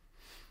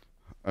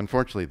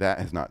 Unfortunately, that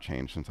has not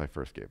changed since I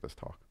first gave this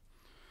talk.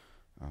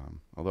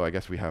 Although I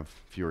guess we have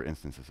fewer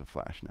instances of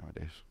Flash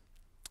nowadays.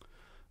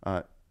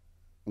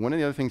 One of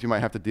the other things you might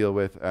have to deal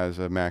with as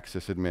a Mac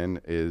sysadmin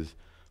is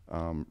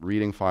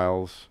reading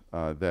files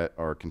that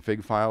are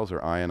config files or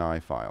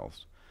INI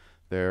files.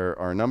 There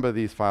are a number of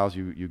these files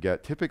you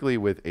get typically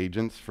with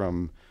agents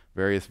from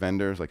various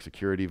vendors, like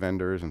security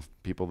vendors and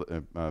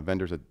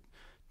vendors that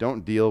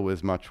don't deal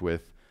as much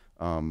with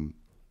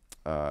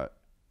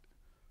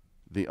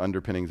the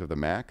underpinnings of the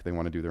Mac. They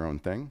want to do their own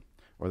thing,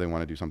 or they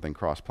want to do something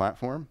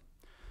cross-platform.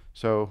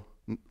 So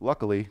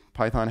luckily,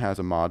 Python has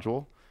a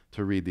module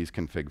to read these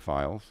config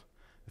files.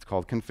 It's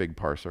called config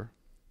parser.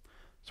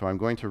 So I'm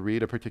going to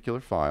read a particular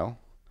file,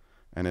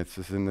 and this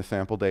is in the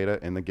sample data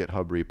in the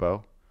GitHub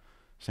repo,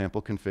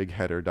 sample config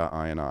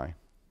header.ini.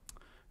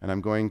 And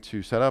I'm going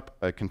to set up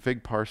a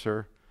config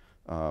parser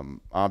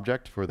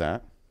object for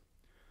that,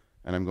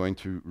 and I'm going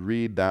to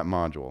read that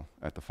module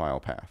at the file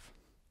path.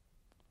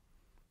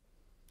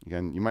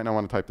 Again, you might not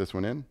want to type this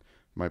one in. It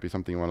might be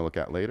something you want to look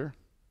at later.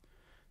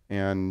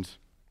 And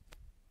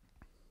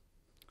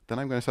then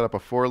I'm going to set up a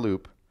for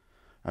loop.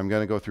 I'm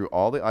going to go through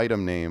all the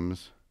item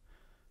names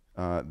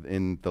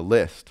in the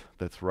list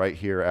that's right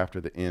here after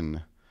the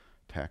in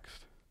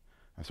text.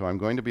 So I'm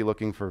going to be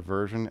looking for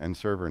version and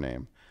server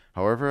name.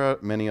 However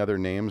many other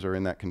names are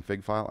in that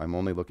config file, I'm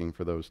only looking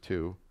for those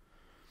two.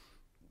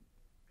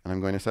 And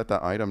I'm going to set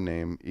that item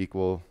name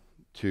equal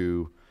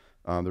to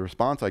the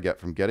response I get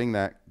from getting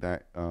that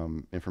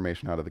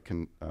information out of the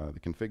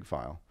config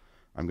file.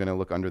 I'm going to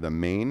look under the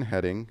main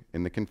heading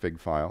in the config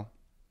file.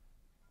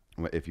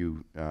 If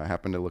you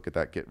happen to look at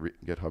that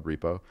GitHub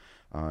repo,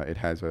 it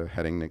has a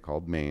heading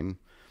called main.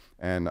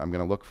 And I'm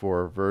going to look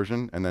for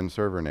version and then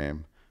server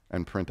name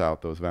and print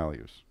out those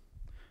values.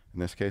 In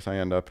this case, I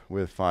end up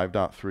with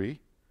 5.3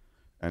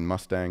 and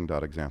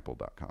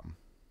mustang.example.com.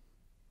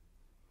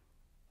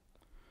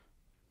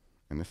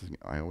 And this is,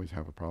 I always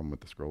have a problem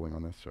with the scrolling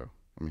on this, so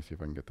let me see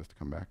if I can get this to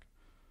come back.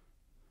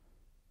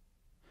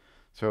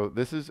 So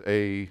this is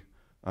an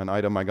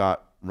item I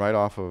got right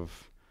off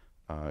of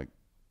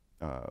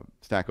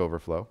Stack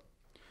Overflow.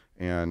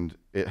 And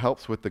it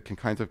helps with the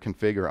kinds of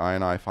config or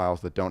INI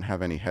files that don't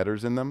have any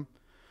headers in them,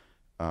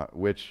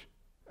 which,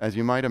 as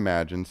you might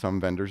imagine,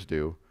 some vendors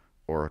do,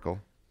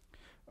 Oracle.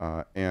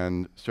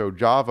 And so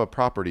Java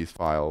properties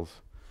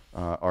files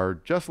are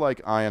just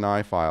like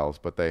INI files,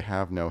 but they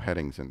have no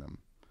headings in them.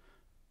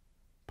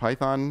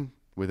 Python,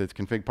 with its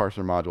config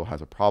parser module,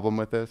 has a problem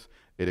with this.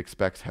 It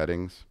expects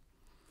headings.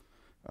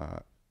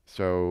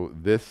 So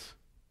this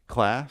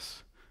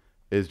class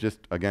is just,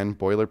 again,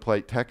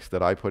 boilerplate text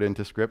that I put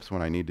into scripts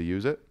when I need to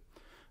use it.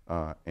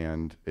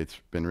 And it's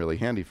been really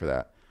handy for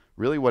that.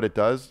 Really what it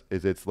does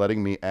is it's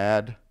letting me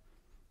add,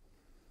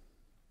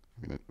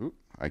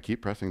 I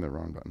keep pressing the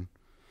wrong button.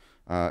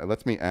 It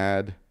lets me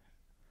add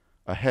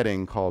a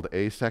heading called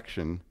a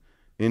section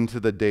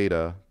into the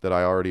data that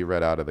I already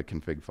read out of the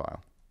config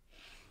file.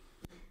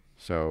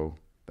 So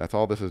that's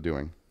all this is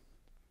doing.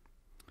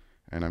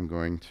 And I'm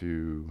going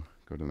to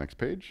go to the next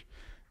page.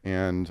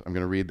 And I'm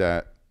going to read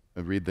the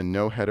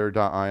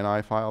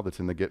noheader.ini file that's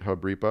in the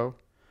GitHub repo.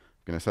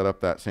 I'm going to set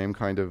up that same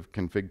kind of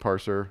config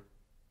parser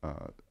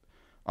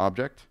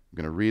object. I'm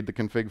going to read the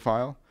config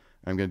file.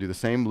 I'm going to do the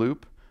same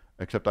loop,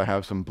 except I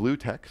have some blue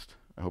text.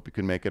 I hope you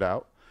can make it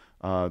out.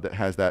 That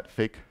has that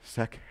fake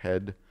sec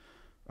head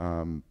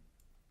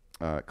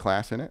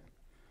class in it.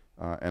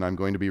 And I'm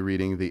going to be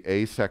reading the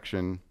A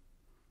section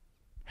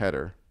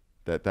header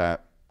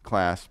that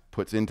class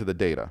puts into the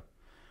data.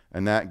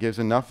 And that gives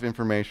enough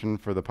information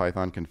for the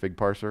Python config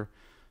parser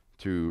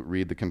to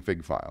read the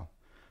config file.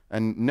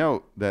 And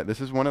note that this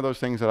is one of those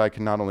things that I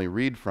can not only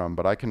read from,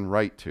 but I can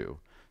write to.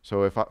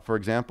 So if, for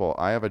example,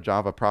 I have a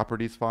Java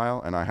properties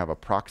file and I have a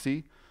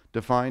proxy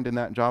defined in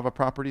that Java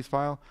properties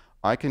file,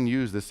 I can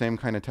use the same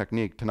kind of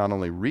technique to not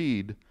only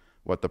read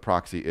what the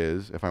proxy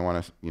is if I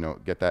want to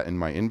get that in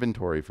my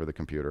inventory for the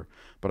computer,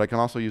 but I can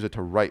also use it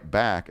to write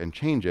back and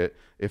change it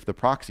if the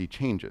proxy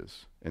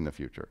changes in the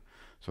future.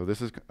 So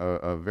this is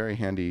a very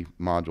handy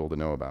module to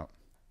know about.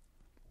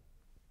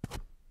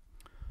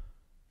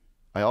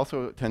 I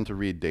also tend to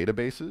read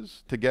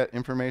databases to get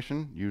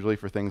information, usually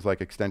for things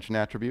like extension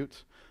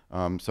attributes.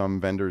 Some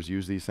vendors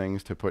use these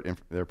things to put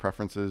their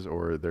preferences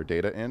or their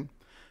data in,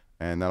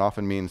 and that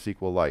often means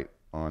SQLite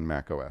on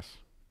macOS.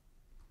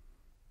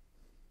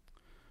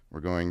 We're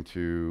going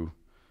to,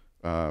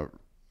 I'm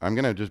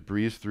going to just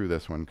breeze through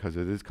this one because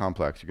it is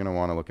complex. You're going to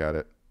want to look at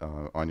it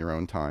on your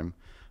own time.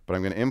 But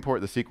I'm going to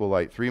import the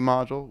SQLite 3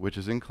 module, which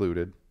is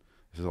included.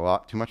 This is a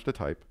lot too much to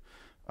type.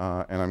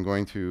 And I'm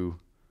going to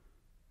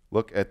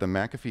look at the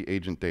McAfee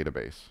agent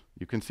database.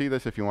 You can see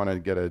this if you want to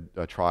get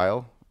a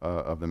trial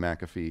of the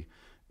McAfee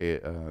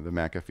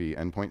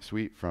endpoint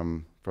suite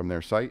from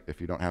their site. If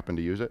you don't happen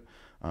to use it,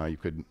 you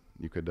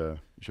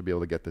should be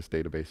able to get this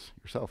database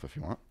yourself if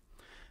you want.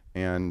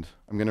 And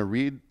I'm going to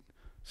read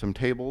some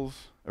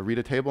tables, read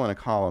a table and a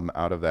column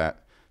out of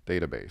that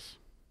database.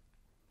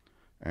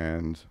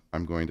 And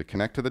I'm going to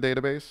connect to the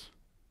database.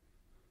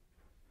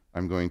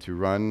 I'm going to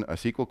run a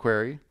SQL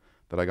query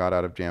that I got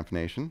out of Jamf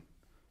Nation.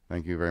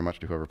 Thank you very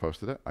much to whoever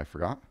posted it. I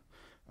forgot.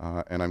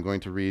 And I'm going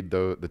to read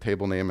the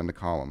table name and the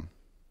column.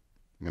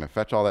 I'm going to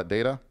fetch all that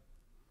data.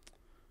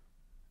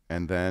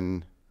 And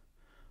then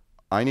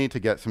I need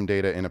to get some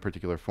data in a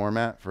particular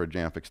format for a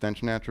Jamf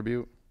extension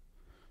attribute.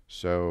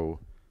 So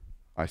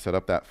I set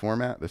up that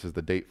format. This is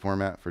the date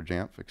format for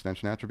Jamf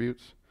extension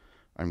attributes.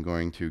 I'm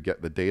going to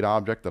get the date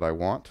object that I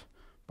want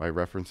by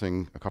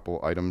referencing a couple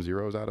item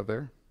zeros out of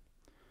there.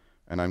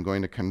 And I'm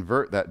going to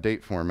convert that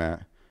date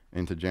format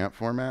into Jamf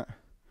format.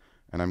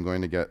 And I'm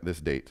going to get this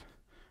date,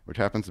 which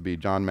happens to be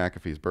John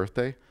McAfee's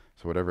birthday.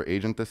 So whatever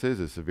agent this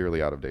is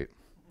severely out of date.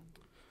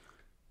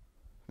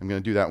 I'm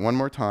going to do that one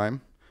more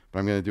time, but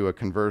I'm going to do a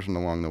conversion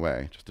along the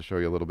way, just to show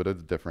you a little bit of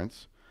the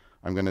difference.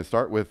 I'm going to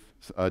start with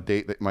a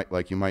date that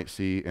like you might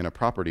see in a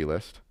property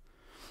list,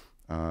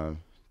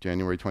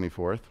 January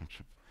 24th, which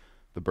is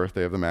the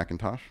birthday of the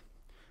Macintosh.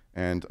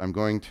 And I'm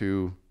going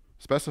to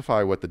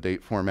specify what the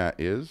date format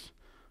is,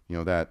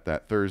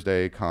 that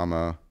Thursday,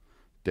 comma,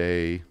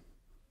 day,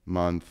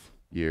 month,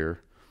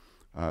 year,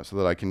 so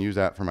that I can use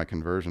that for my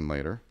conversion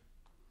later.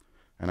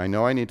 And I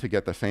know I need to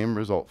get the same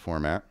result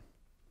format.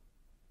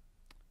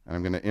 And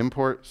I'm going to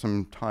import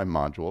some time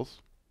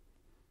modules.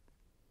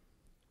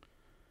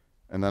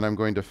 And then I'm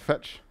going to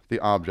fetch the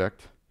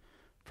object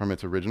from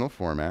its original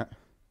format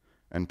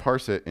and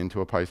parse it into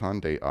a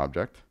Python date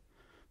object.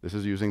 This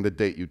is using the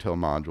dateutil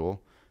module,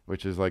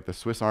 which is like the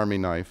Swiss Army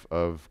knife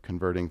of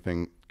converting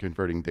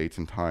dates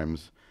and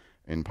times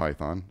in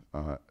Python.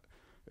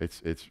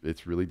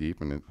 It's really deep,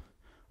 and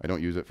I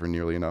don't use it for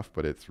nearly enough,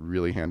 but it's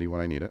really handy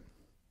when I need it.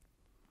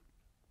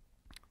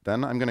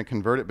 Then I'm going to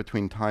convert it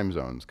between time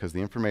zones, because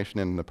the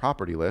information in the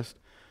property list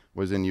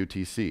was in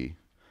UTC.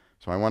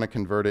 So I want to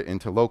convert it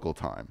into local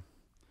time.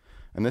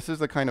 And this is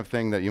the kind of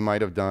thing that you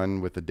might have done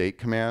with the date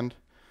command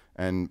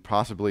and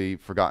possibly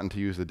forgotten to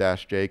use the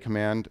 -j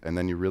command, and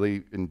then you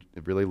really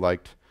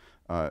liked,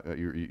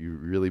 you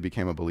really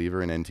became a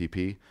believer in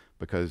NTP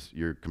because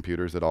your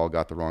computers that all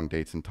got the wrong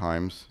dates and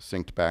times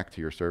synced back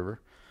to your server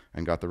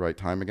and got the right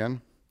time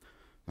again.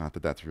 Not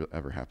that that's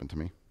ever happened to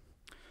me.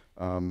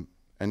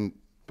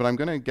 But I'm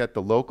going to get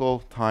the local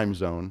time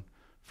zone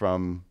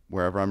from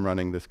wherever I'm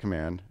running this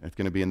command. It's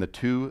going to be in the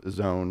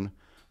to_zone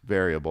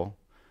variable.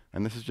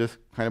 And this is just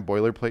kind of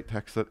boilerplate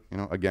text that,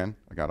 again,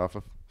 I got off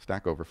of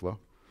Stack Overflow.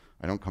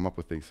 I don't come up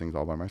with these things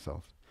all by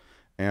myself.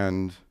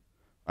 And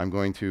I'm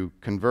going to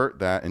convert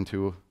that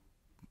into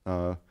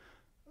a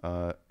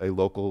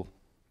local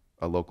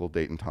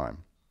date and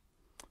time.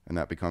 And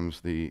that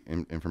becomes the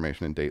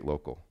information in date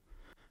local.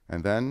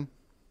 And then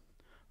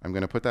I'm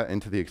going to put that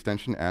into the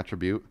extension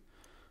attribute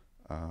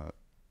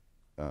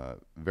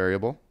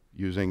variable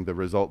using the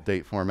result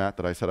date format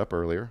that I set up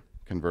earlier,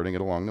 converting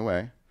it along the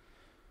way.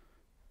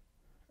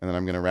 And then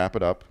I'm going to wrap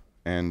it up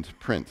and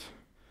print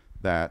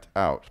that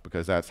out,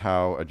 because that's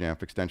how a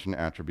Jamf extension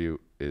attribute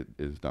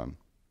is done.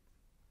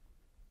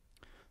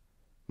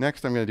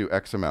 Next, I'm going to do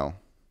XML. I'm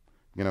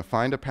going to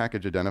find a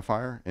package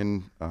identifier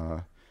in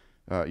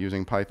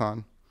using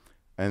Python.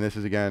 And this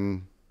is,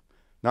 again,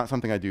 not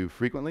something I do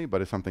frequently,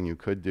 but it's something you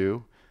could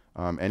do.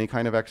 Any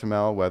kind of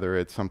XML, whether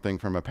it's something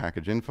from a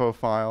package info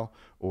file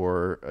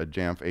or a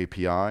Jamf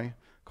API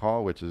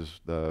call, which is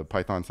the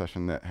Python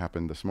session that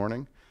happened this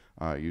morning,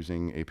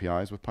 using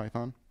APIs with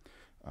Python.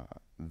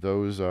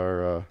 This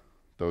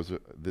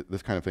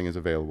kind of thing is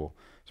available.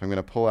 So I'm going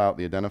to pull out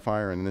the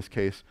identifier, and in this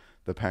case,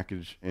 the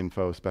package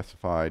info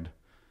specified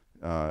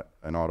an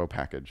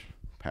AutoPkg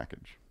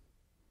package.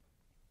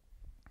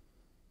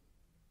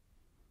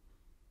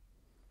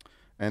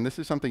 And this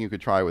is something you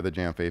could try with a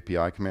Jamf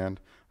API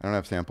command. I don't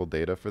have sample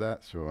data for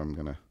that, so I'm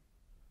going to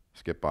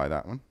skip by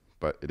that one.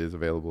 But it is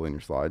available in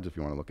your slides if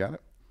you want to look at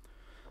it.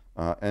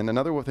 And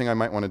another thing I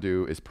might want to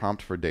do is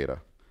prompt for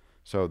data.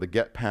 So the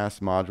getPass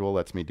module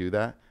lets me do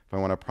that. If I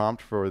want to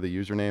prompt for the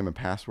username and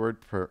password,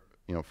 for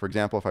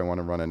example, if I want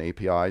to run an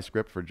API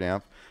script for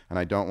Jamf and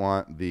I don't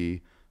want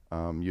the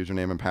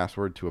username and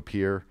password to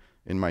appear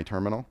in my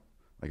terminal,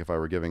 like if I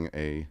were giving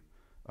a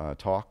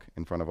talk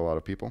in front of a lot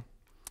of people,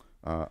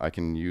 I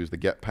can use the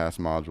getPass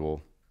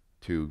module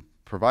to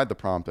provide the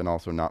prompt and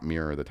also not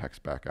mirror the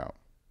text back out.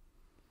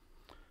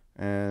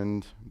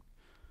 And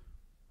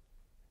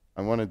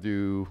I want to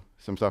do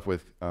some stuff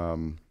with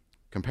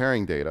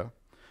comparing data. And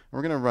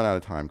we're going to run out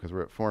of time because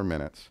we're at 4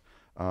 minutes.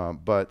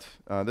 But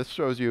this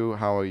shows you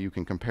how you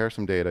can compare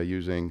some data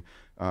using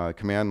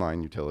command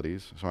line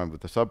utilities. So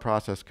with the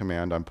subprocess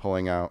command, I'm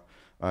pulling out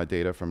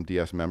data from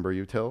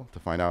dsMemberUtil to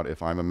find out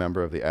if I'm a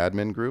member of the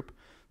admin group.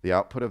 The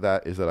output of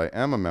that is that I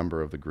am a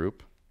member of the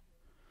group.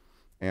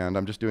 And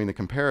I'm just doing the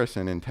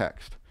comparison in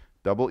text,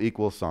 double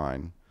equal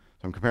sign.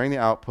 So I'm comparing the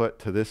output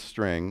to this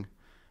string,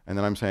 and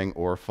then I'm saying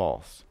or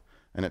false.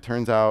 And it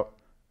turns out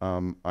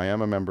I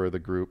am a member of the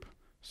group,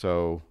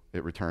 so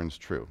it returns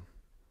true.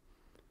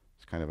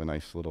 It's kind of a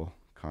nice little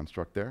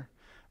construct there.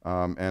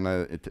 And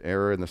it's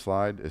error in the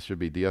slide. It should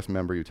be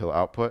dsMemberUtil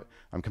output.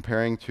 I'm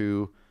comparing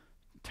to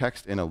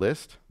text in a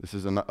list. This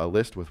is a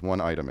list with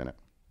one item in it.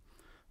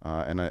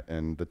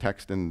 And the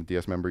text in the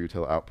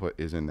dsMemberUtil output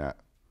is in that.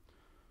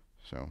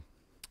 So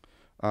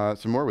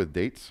some more with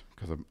dates,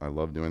 because I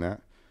love doing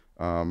that.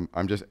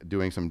 I'm just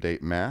doing some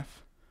date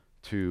math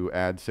to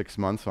add 6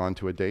 months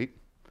onto a date.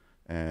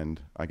 And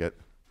I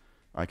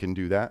can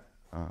do that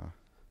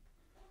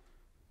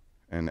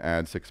and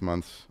add 6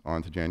 months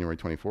onto January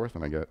 24th,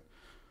 and I get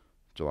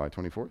July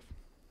 24th.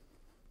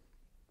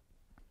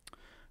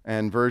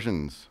 And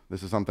versions.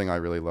 This is something I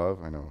really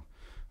love. I know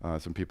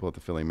some people at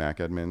the Philly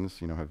MacAdmins,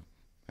 have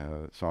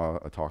saw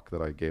a talk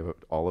that I gave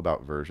all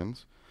about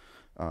versions.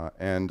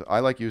 And I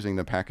like using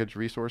the package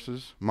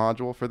resources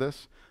module for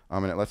this.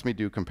 And it lets me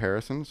do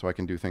comparisons. So I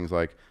can do things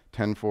like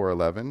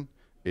 10.4.11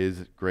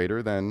 is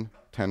greater than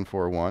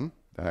 10.4.1.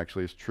 That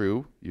actually is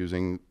true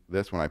using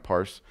this when I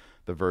parse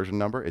the version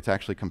number. It's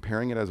actually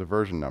comparing it as a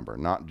version number,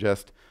 not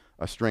just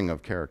a string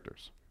of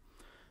characters.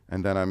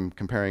 And then I'm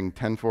comparing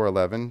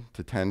 10.4.11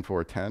 to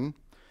 10.4.10.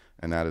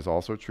 And that is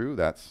also true.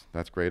 That's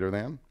greater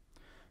than.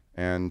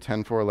 And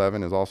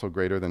 10.4.11 is also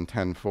greater than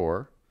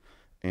 10.4.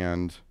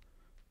 And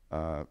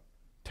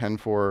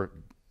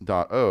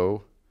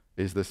 10.4.0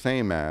 is the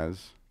same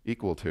as,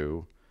 equal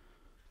to,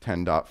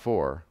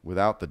 10.4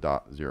 without the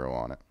 .0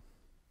 on it.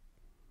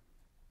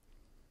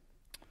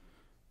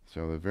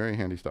 So they're very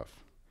handy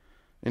stuff.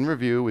 In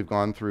review, we've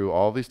gone through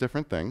all these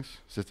different things,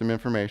 system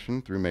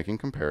information through making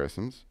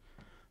comparisons.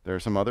 There are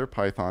some other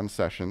Python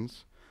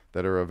sessions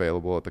that are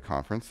available at the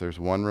conference. There's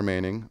one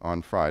remaining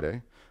on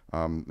Friday.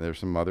 There's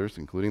some others,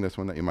 including this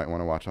one, that you might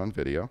want to watch on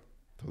video.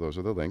 So those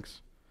are the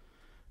links.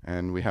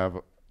 And we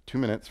have 2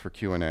 minutes for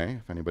Q&A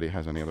if anybody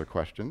has any other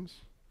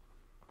questions.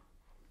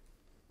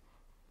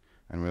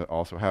 And we'll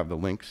also have the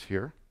links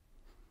here.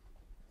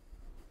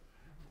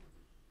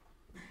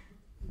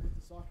 With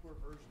the software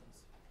versions,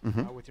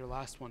 with your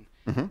last one,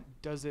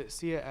 does it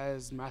see it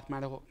as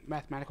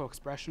mathematical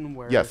expression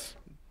where Yes.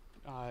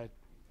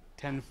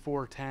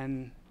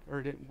 10.4.10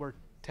 or where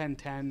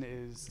 10.10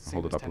 is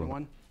same Hold as it up a little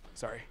 10.1?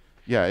 Sorry.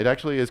 Yeah, it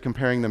actually is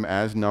comparing them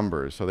as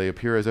numbers. So they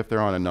appear as if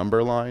they're on a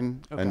number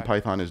line, and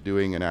Python is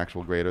doing an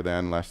actual greater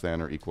than, less than,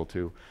 or equal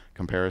to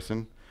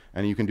comparison.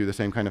 And you can do the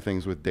same kind of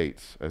things with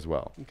dates as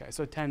well. Okay,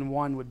 so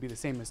 10.1 would be the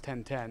same as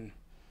 10.10.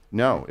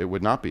 No, it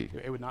would not be.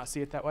 It would not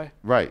see it that way?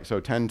 Right, so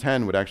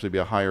 10.10 would actually be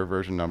a higher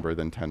version number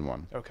than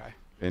 10.1. Okay.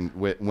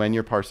 When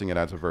you're parsing it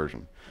as a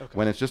version. Okay.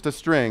 When it's just a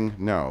string,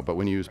 no. But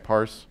when you use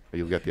parse,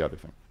 you'll get the other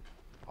thing.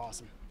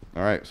 Awesome.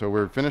 All right, so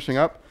we're finishing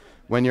up.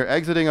 When you're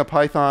exiting a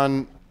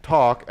Python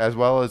talk as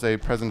well as a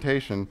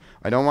presentation,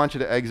 I don't want you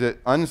to exit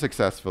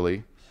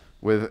unsuccessfully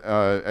with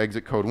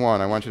exit code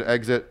 1. I want you to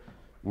exit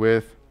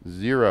with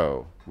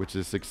 0, which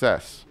is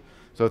success.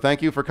 So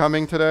thank you for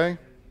coming today.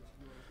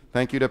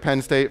 Thank you to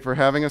Penn State for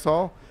having us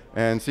all,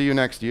 and see you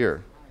next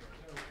year.